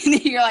die. And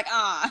then you're like,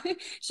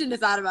 shouldn't have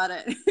thought about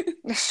it.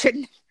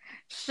 Shouldn't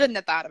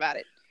have thought about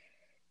it.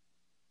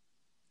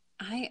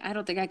 I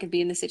don't think I could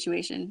be in this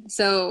situation.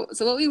 So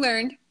what we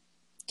learned,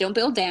 don't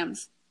build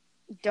dams.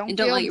 Don't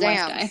let your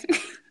wife die.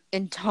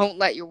 And don't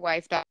let your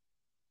wife die.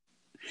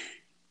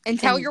 And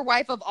tell your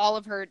wife of all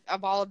of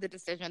the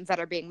decisions that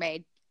are being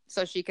made,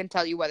 so she can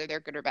tell you whether they're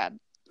good or bad.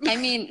 I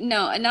mean,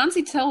 no,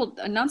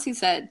 Anansi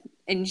said,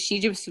 and she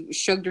just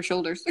shrugged her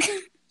shoulders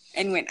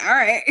and went, all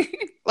right.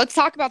 Let's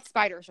talk about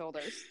spider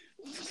shoulders.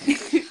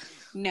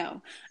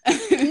 No.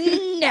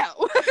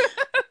 No.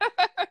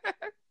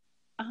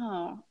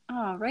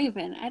 Oh,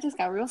 Raven, I just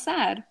got real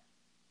sad.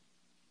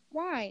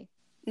 Why?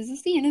 Is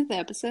this the end of the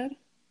episode?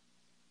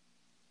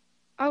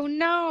 Oh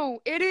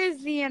no, it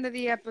is the end of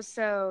the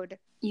episode.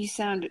 You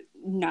sound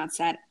not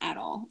sad at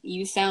all.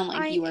 You sound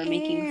like you are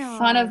making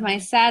fun of my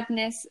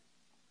sadness.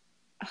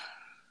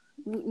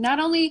 Not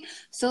only,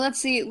 so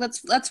let's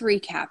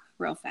recap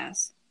real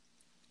fast.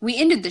 We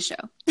ended the show.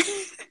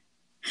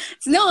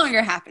 It's no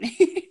longer happening.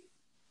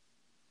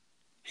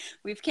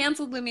 We've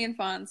canceled Lumion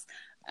Fonts.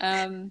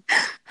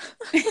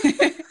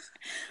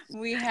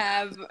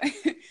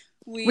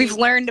 We've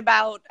learned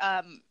about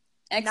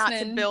X-Men. Not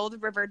to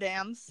build river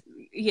dams.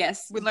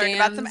 Yes, we learned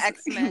about some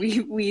X-Men.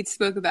 We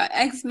spoke about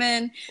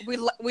X-Men.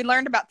 We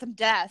learned about some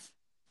death.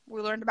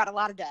 We learned about a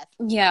lot of death.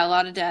 Yeah, a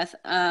lot of death.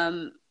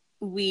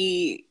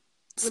 We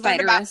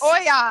learned about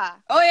Oya.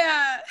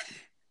 I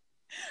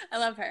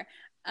love her.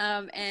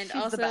 And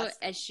she's also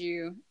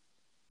Eshu.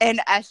 And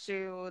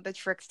Eshu, the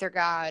trickster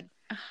god.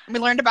 We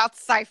learned about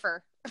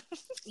Cypher.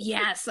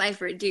 Yeah,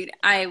 Cypher, dude.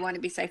 I want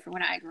to be Cypher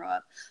when I grow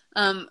up.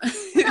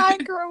 I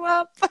grow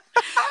up.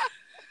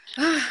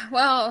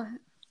 Well,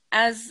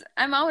 as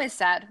I'm always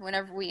sad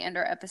whenever we end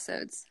our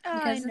episodes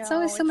because it's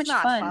always so much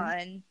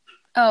fun.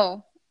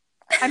 Oh,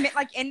 I meant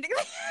like ending.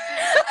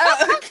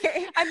 Oh,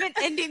 okay. I meant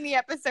ending the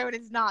episode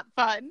is not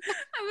fun.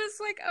 I was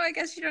like, oh, I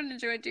guess you don't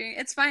enjoy doing it.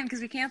 It's fine because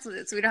we canceled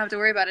it, so we don't have to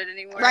worry about it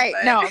anymore. Right?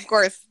 But... No, of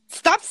course.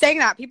 Stop saying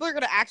that. People are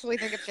going to actually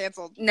think it's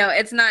canceled. No,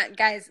 it's not,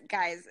 guys.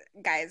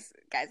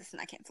 It's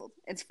not canceled.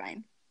 It's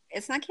fine.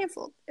 It's not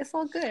canceled. It's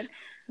all good.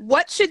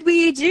 What should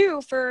we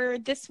do for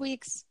this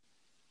week's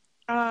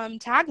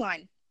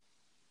tagline.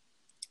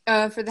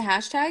 For the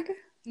hashtag?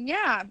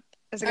 Yeah.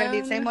 Is it going to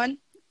be the same one?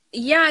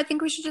 Yeah, I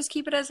think we should just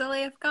keep it as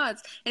LAF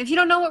Gods. And if you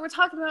don't know what we're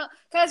talking about,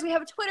 guys, we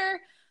have a Twitter.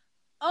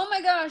 Oh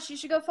my gosh, you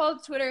should go follow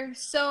the Twitter.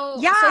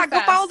 So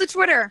go follow the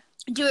Twitter.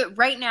 Do it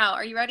right now.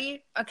 Are you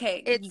ready?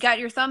 Okay, you got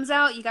your thumbs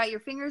out. You got your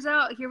fingers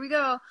out. Here we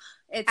go.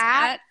 It's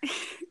at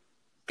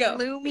go.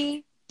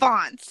 Lumi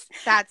Fonce.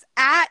 That's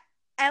at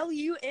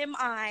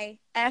LUMIFONCE.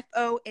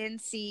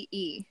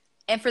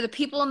 And for the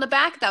people in the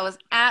back, that was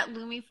at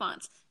Lumi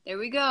Fonce. There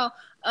we go.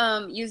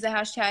 Use the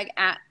hashtag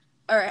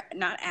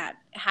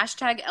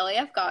hashtag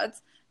LAF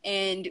Gods,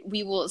 and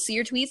we will see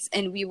your tweets,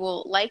 and we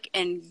will like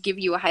and give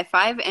you a high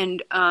five,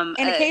 and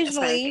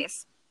occasionally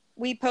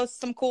we post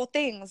some cool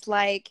things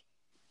like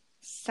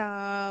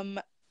some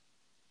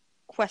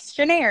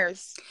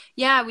questionnaires.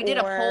 Yeah, we did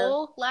a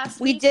poll last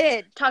week. We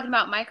did. Talking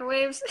about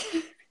microwaves.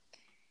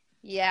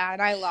 Yeah,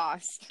 and I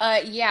lost.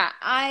 Yeah,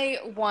 I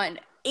won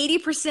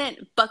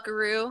 80%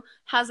 buckaroo.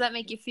 How's that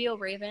make you feel,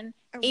 Raven?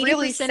 80%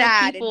 really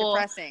sad and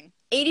depressing.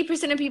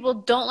 80% of people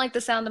don't like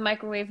the sound the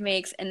microwave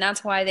makes, and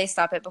that's why they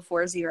stop it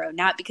before 0,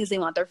 not because they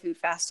want their food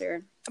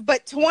faster.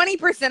 But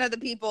 20% of the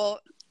people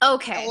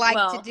like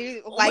to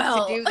do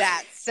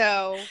that.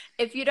 So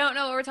if you don't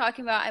know what we're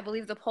talking about, I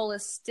believe the poll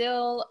is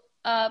still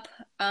up.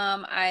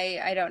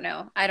 I don't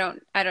know. I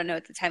don't know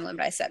what the time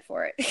limit I set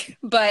for it.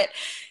 But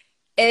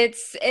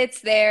it's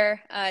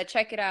there.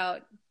 Check it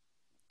out.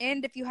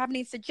 And if you have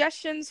any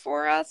suggestions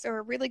for us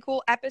or really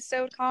cool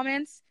episode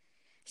comments,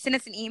 send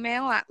us an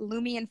email at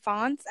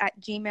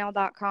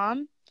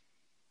lumiandfonts@gmail.com,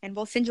 and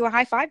we'll send you a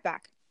high five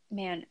back.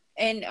 Man,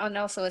 and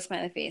also a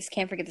smiley face.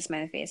 Can't forget the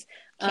smiley face.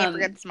 Can't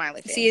forget the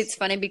smiley face. See, it's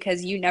funny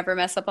because you never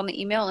mess up on the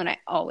email, and I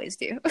always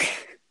do.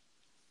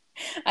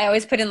 I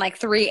always put in like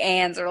 3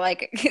 ands or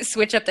like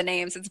switch up the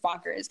names. It's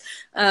bonkers.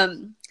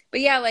 But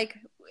yeah, like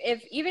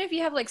even if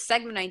you have like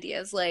segment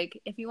ideas, like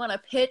if you want to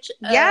pitch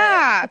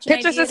us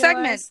a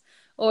segment,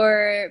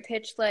 or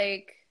pitch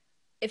like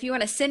if you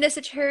want to send us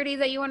a charity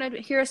that you want to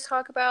hear us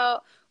talk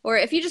about, or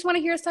if you just want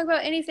to hear us talk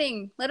about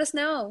anything, let us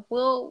know.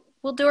 We'll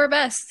do our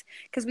best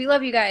because we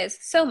love you guys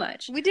so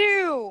much. We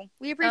do.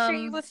 We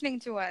appreciate you listening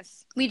to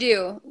us. We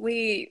do.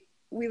 We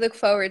look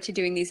forward to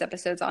doing these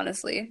episodes,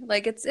 honestly.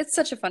 Like it's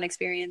such a fun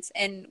experience,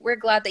 and we're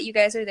glad that you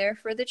guys are there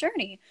for the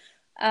journey.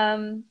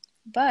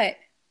 But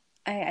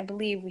I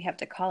believe we have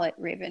to call it,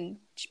 Raven,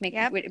 which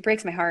it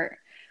breaks my heart.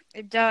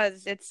 It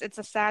does. It's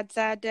a sad,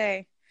 sad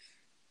day.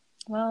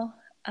 Well,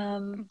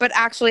 but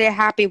actually a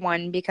happy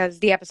one because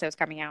the episode's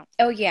coming out.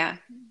 Oh yeah,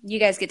 you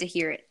guys get to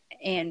hear it,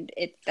 and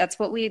that's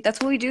what we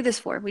do this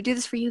for. We do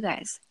this for you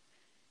guys.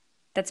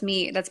 That's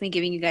me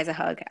giving you guys a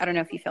hug. I don't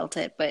know if you felt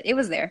it, but it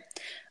was there.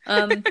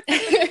 Make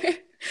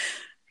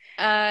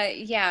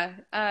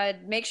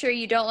sure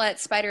you don't let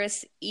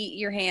Spiderus eat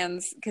your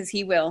hands because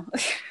he will.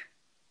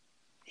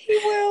 He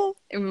will.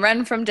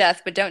 Run from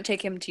death, but don't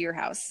take him to your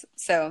house.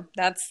 So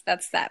that's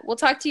that. We'll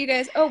talk to you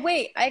guys. Oh,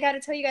 wait. I got to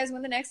tell you guys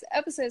when the next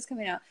episode is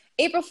coming out.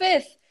 April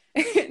 5th.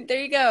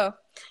 There you go.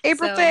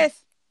 April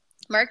 5th.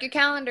 Mark your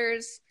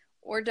calendars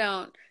or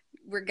don't.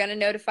 We're going to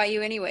notify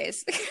you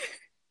anyways.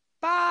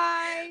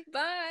 Bye.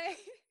 Bye.